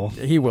available.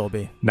 He will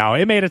be. No,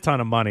 it made a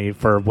ton of money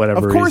for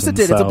whatever reason. Of course it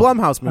did. So. It's a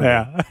Blumhouse movie.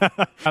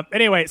 Yeah.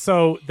 Anyway,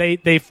 so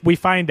we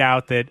find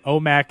out that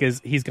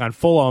OMAC he's gone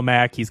full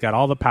OMAC. He's got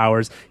all the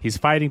powers. He's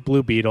fighting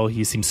Blue Beetle.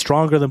 He seems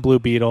stronger than Blue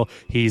Beetle.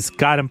 He's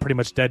got him pretty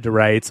much dead to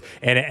rights.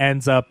 And it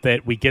ends up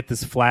that we get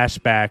this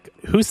flashback.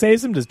 Who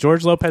saves him? Does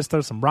George Lopez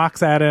throw some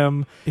rocks at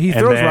him? He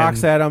throws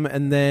rocks at him,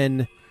 and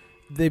then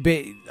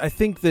I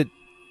think that.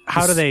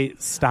 How do they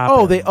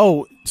stop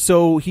him?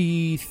 So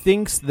he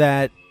thinks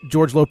that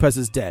George Lopez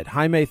is dead.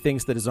 Jaime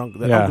thinks that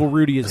Uncle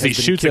Rudy has been killed.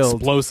 He shoots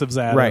explosives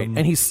at him.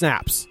 And he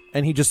snaps.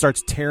 And he just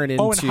starts tearing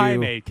into... and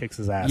Jaime kicks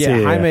his ass.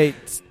 Yeah, Jaime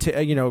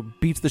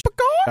beats the shit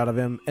out of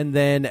him. And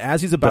then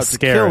as he's about to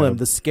kill him,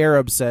 the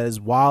Scarab says,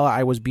 while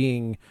I was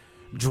being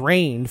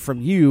drained from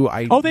you,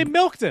 they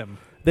milked him.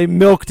 They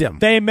milked him.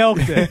 That's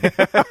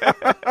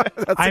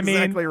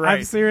exactly right.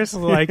 I'm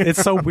seriously like,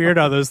 it's so weird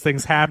how those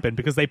things happen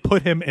because they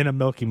put him in a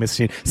milking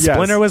machine.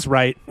 Splinter was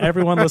right.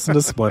 Everyone listened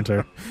to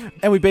Splinter.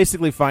 And we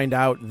basically find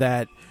out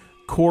that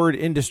Cord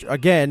Industry,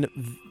 again,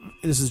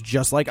 this is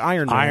just like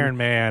Iron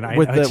Man.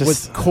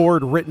 With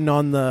Cord written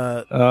on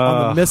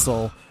the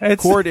missile.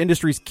 Cord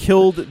Industries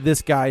killed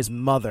this guy's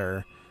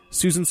mother.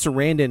 Susan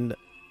Sarandon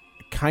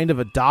kind of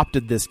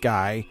adopted this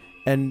guy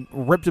and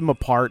ripped him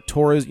apart,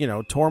 tore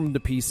him to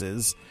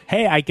pieces.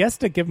 Hey, I guess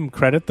to give him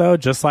credit, though,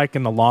 just like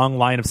in the long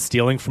line of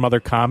stealing from other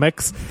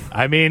comics,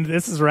 I mean,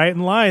 this is right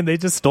in line. They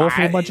just stole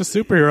from a bunch of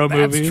superhero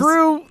movies.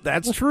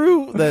 That's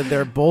true.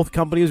 They're both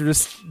companies are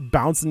just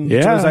bouncing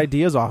each other's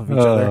ideas off of each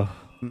other.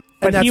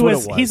 But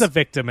he's a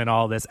victim in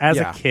all this. As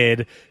a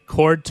kid,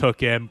 Cord took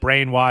him,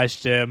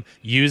 brainwashed him,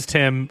 used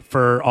him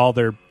for all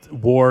their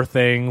war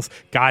things,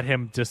 got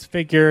him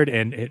disfigured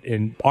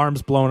and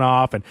arms blown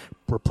off and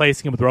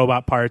replacing him with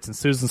robot parts. And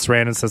Susan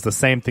Sarandon says the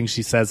same thing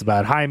she says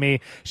about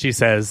Jaime. She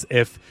says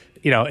if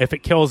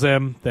it kills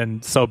him,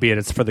 then so be it.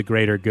 It's for the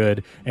greater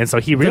good. And so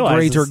he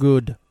realizes the greater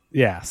good.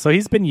 Yeah, so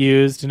he's been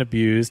used and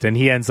abused, and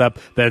he ends up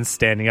then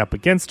standing up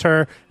against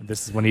her. And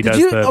this is when he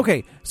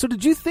Okay, so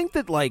did you think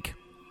that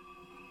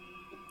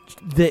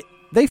they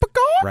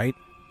right?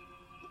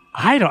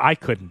 I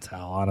couldn't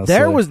tell, honestly.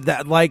 There was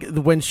that,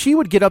 when she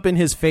would get up in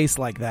his face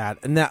like that,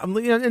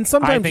 and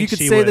sometimes you could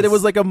say that it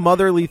was like a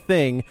motherly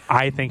thing.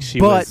 I think she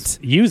was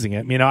using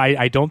it.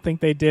 I don't think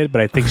they did,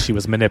 but I think she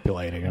was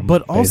manipulating him.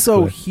 But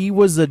also, he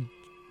was a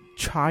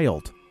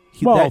child.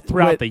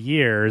 Throughout the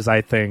years,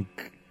 I think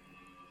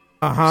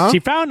she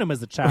found him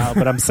as a child,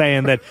 but I'm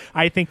saying that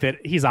I think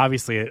that he's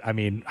obviously,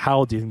 how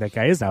old do you think that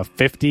guy is now?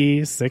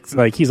 56?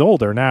 Like, he's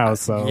older now,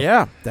 so.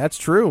 Yeah, that's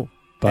true.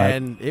 But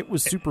and it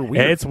was super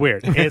weird. It's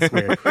weird.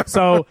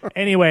 So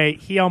anyway,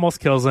 he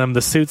almost kills him.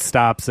 The suit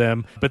stops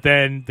him, but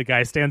then the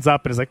guy stands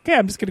up and is like, "Yeah,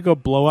 I'm just going to go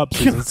blow up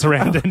Susan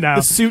Sarandon now."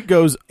 The suit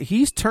goes,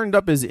 "He's turned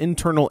up his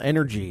internal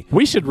energy.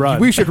 We should run.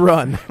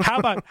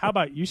 How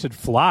about you should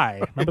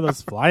fly? Remember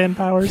those flying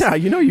powers? Yeah,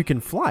 you can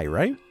fly,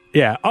 right?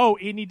 Yeah. Oh,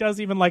 and he does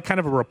even like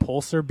kind of a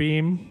repulsor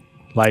beam.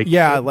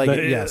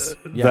 Yes.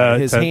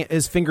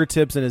 His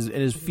fingertips and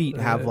his feet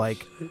have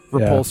like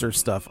repulsor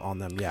stuff on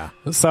them. Yeah.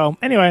 So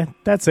anyway,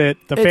 that's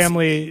it. The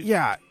family,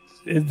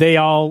 they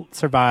all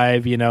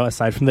survive.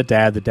 Aside from the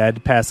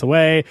dad pass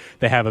away.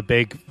 They have a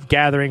big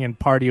gathering and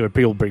party where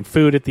people bring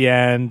food at the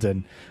end,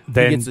 and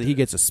then he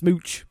gets a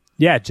smooch.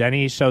 Yeah,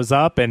 Jenny shows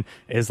up and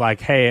is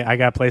like, "Hey, I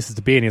got places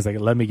to be," and he's like,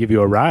 "Let me give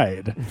you a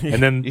ride." And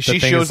then she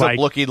shows up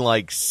looking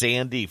like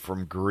Sandy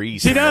from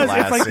Grease. She does.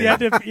 It's like the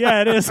end of,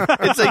 it is.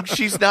 It's like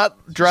she's not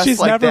dressed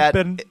like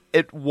that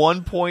at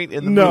one point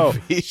in the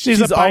movie. She's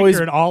a biker always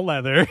in all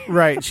leather.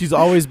 Right. She's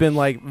always been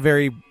like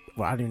very.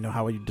 Well, I don't even know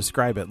how you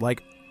describe it.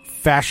 Like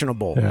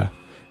fashionable. Yeah.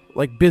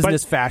 Like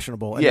business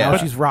fashionable. And now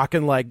she's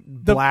rocking like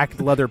black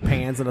leather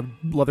pants and a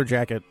leather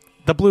jacket.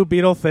 The Blue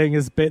Beetle thing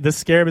is the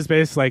Scarab is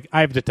basically like,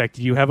 I've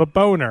detected you have a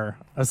boner.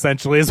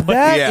 Essentially, is what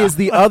is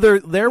the other.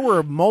 There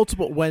were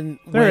multiple when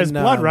is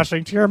blood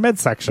rushing to your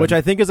midsection, which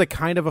I think is a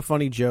kind of a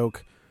funny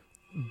joke.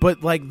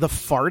 But like the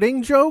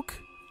farting joke,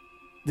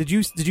 did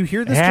you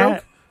hear this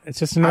joke? It's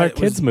just another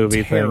kids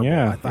movie terrible. thing.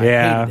 Yeah,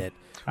 I hated it.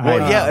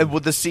 Well,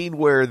 with the scene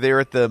where they're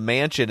at the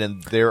mansion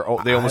and they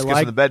almost get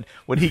in the bed.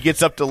 When he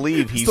gets up to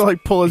leave, he's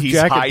pull his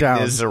jacket hiding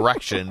down. his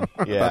erection.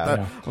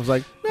 I was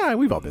like, yeah,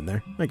 we've all been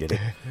there. I get it.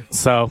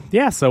 So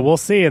we'll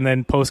see. And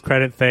then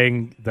post-credit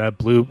thing, the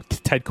blue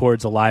Ted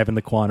Cord's alive in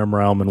the quantum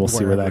realm, and we'll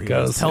see where that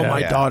goes. Tell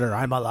my daughter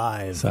I'm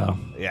alive. So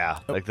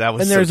that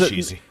was so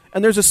cheesy.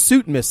 And there's a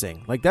suit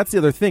missing. Like that's the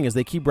other thing is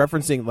they keep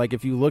referencing. Like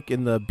if you look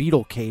in the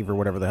Beetle Cave or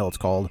whatever the hell it's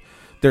called,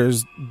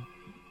 there's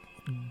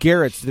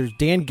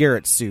Dan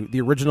Garrett's suit,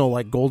 the original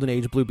like Golden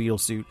Age Blue Beetle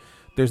suit.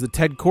 There's the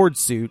Ted Cord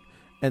suit,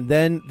 and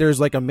then there's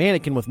like a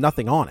mannequin with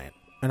nothing on it.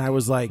 And I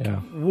was like,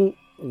 well,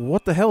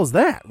 what the hell is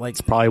that? Like,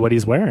 it's probably what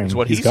he's wearing. It's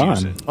what he's gone.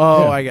 using.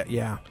 Oh,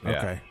 Yeah.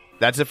 Okay.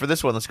 That's it for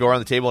this one. Let's go around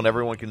the table and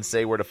everyone can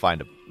say where to find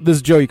him. This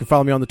is Joe. You can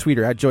follow me on the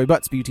Twitter at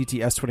JoeyButts,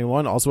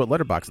 BUTTS21, also at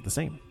Letterboxd at the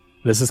same.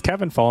 This is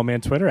Kevin. Follow me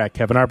on Twitter at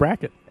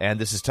KevinRBrackett. And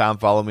this is Tom.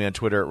 Follow me on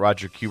Twitter at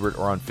Roger Kubert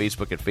or on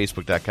Facebook at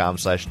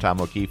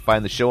Facebook.com/Tom O'Keefe.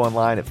 Find the show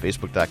online at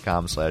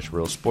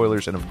Facebook.com/Real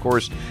Spoilers. And, of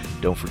course,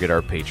 don't forget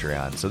our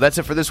Patreon. So that's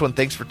it for this one.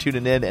 Thanks for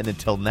tuning in. And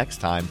until next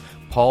time,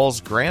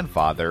 Paul's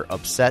grandfather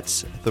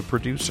upsets the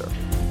producer.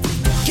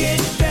 Get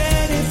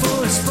ready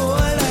for a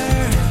spoiler.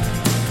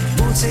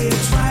 Won't say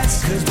it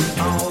twice because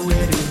we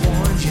already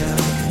warned you.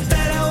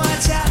 Better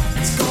watch out.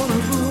 It's going to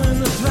ruin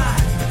the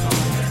plot.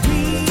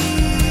 Real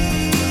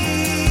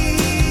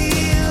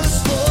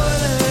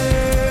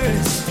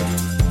spoilers.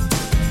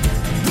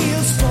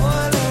 Real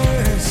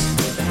spoilers.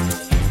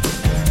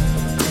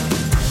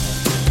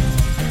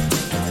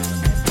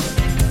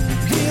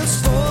 Real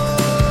spoilers.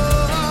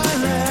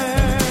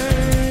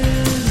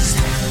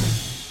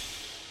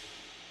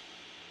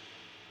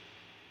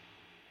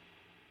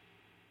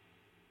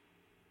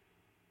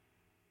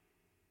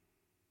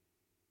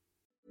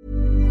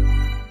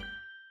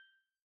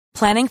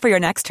 Planning for your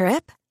next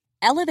trip?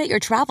 Elevate your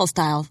travel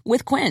style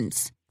with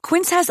Quince.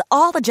 Quince has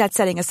all the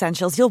jet-setting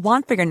essentials you'll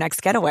want for your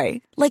next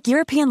getaway, like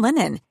European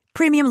linen,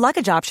 premium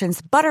luggage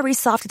options, buttery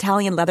soft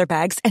Italian leather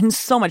bags, and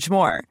so much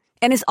more.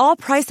 And is all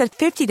priced at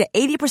 50 to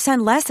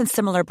 80% less than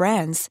similar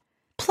brands.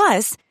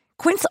 Plus,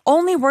 Quince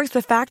only works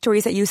with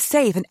factories that use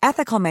safe and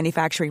ethical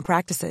manufacturing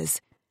practices.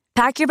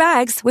 Pack your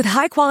bags with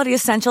high-quality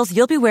essentials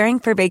you'll be wearing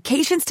for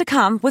vacations to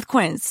come with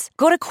Quince.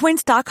 Go to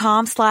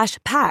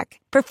quince.com/pack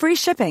for free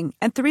shipping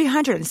and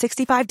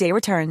 365-day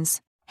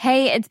returns.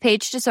 Hey, it's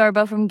Paige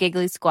DeSorbo from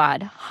Giggly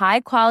Squad.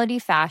 High quality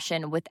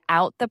fashion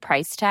without the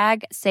price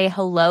tag. Say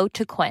hello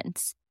to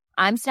Quince.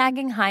 I'm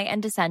snagging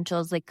high-end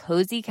essentials like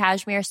cozy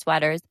cashmere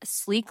sweaters,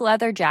 sleek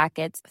leather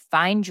jackets,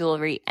 fine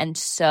jewelry, and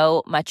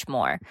so much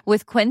more.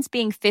 With Quince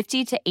being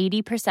 50 to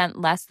 80%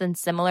 less than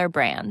similar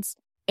brands.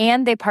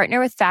 And they partner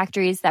with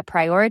factories that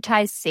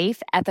prioritize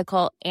safe,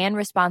 ethical, and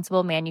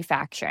responsible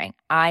manufacturing.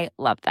 I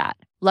love that.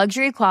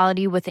 Luxury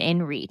quality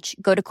within reach.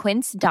 Go to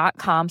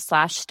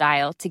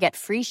quince.com/style to get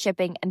free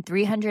shipping and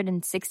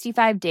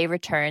 365-day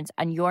returns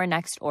on your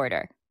next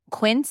order.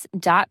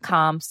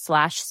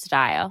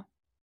 Quince.com/style.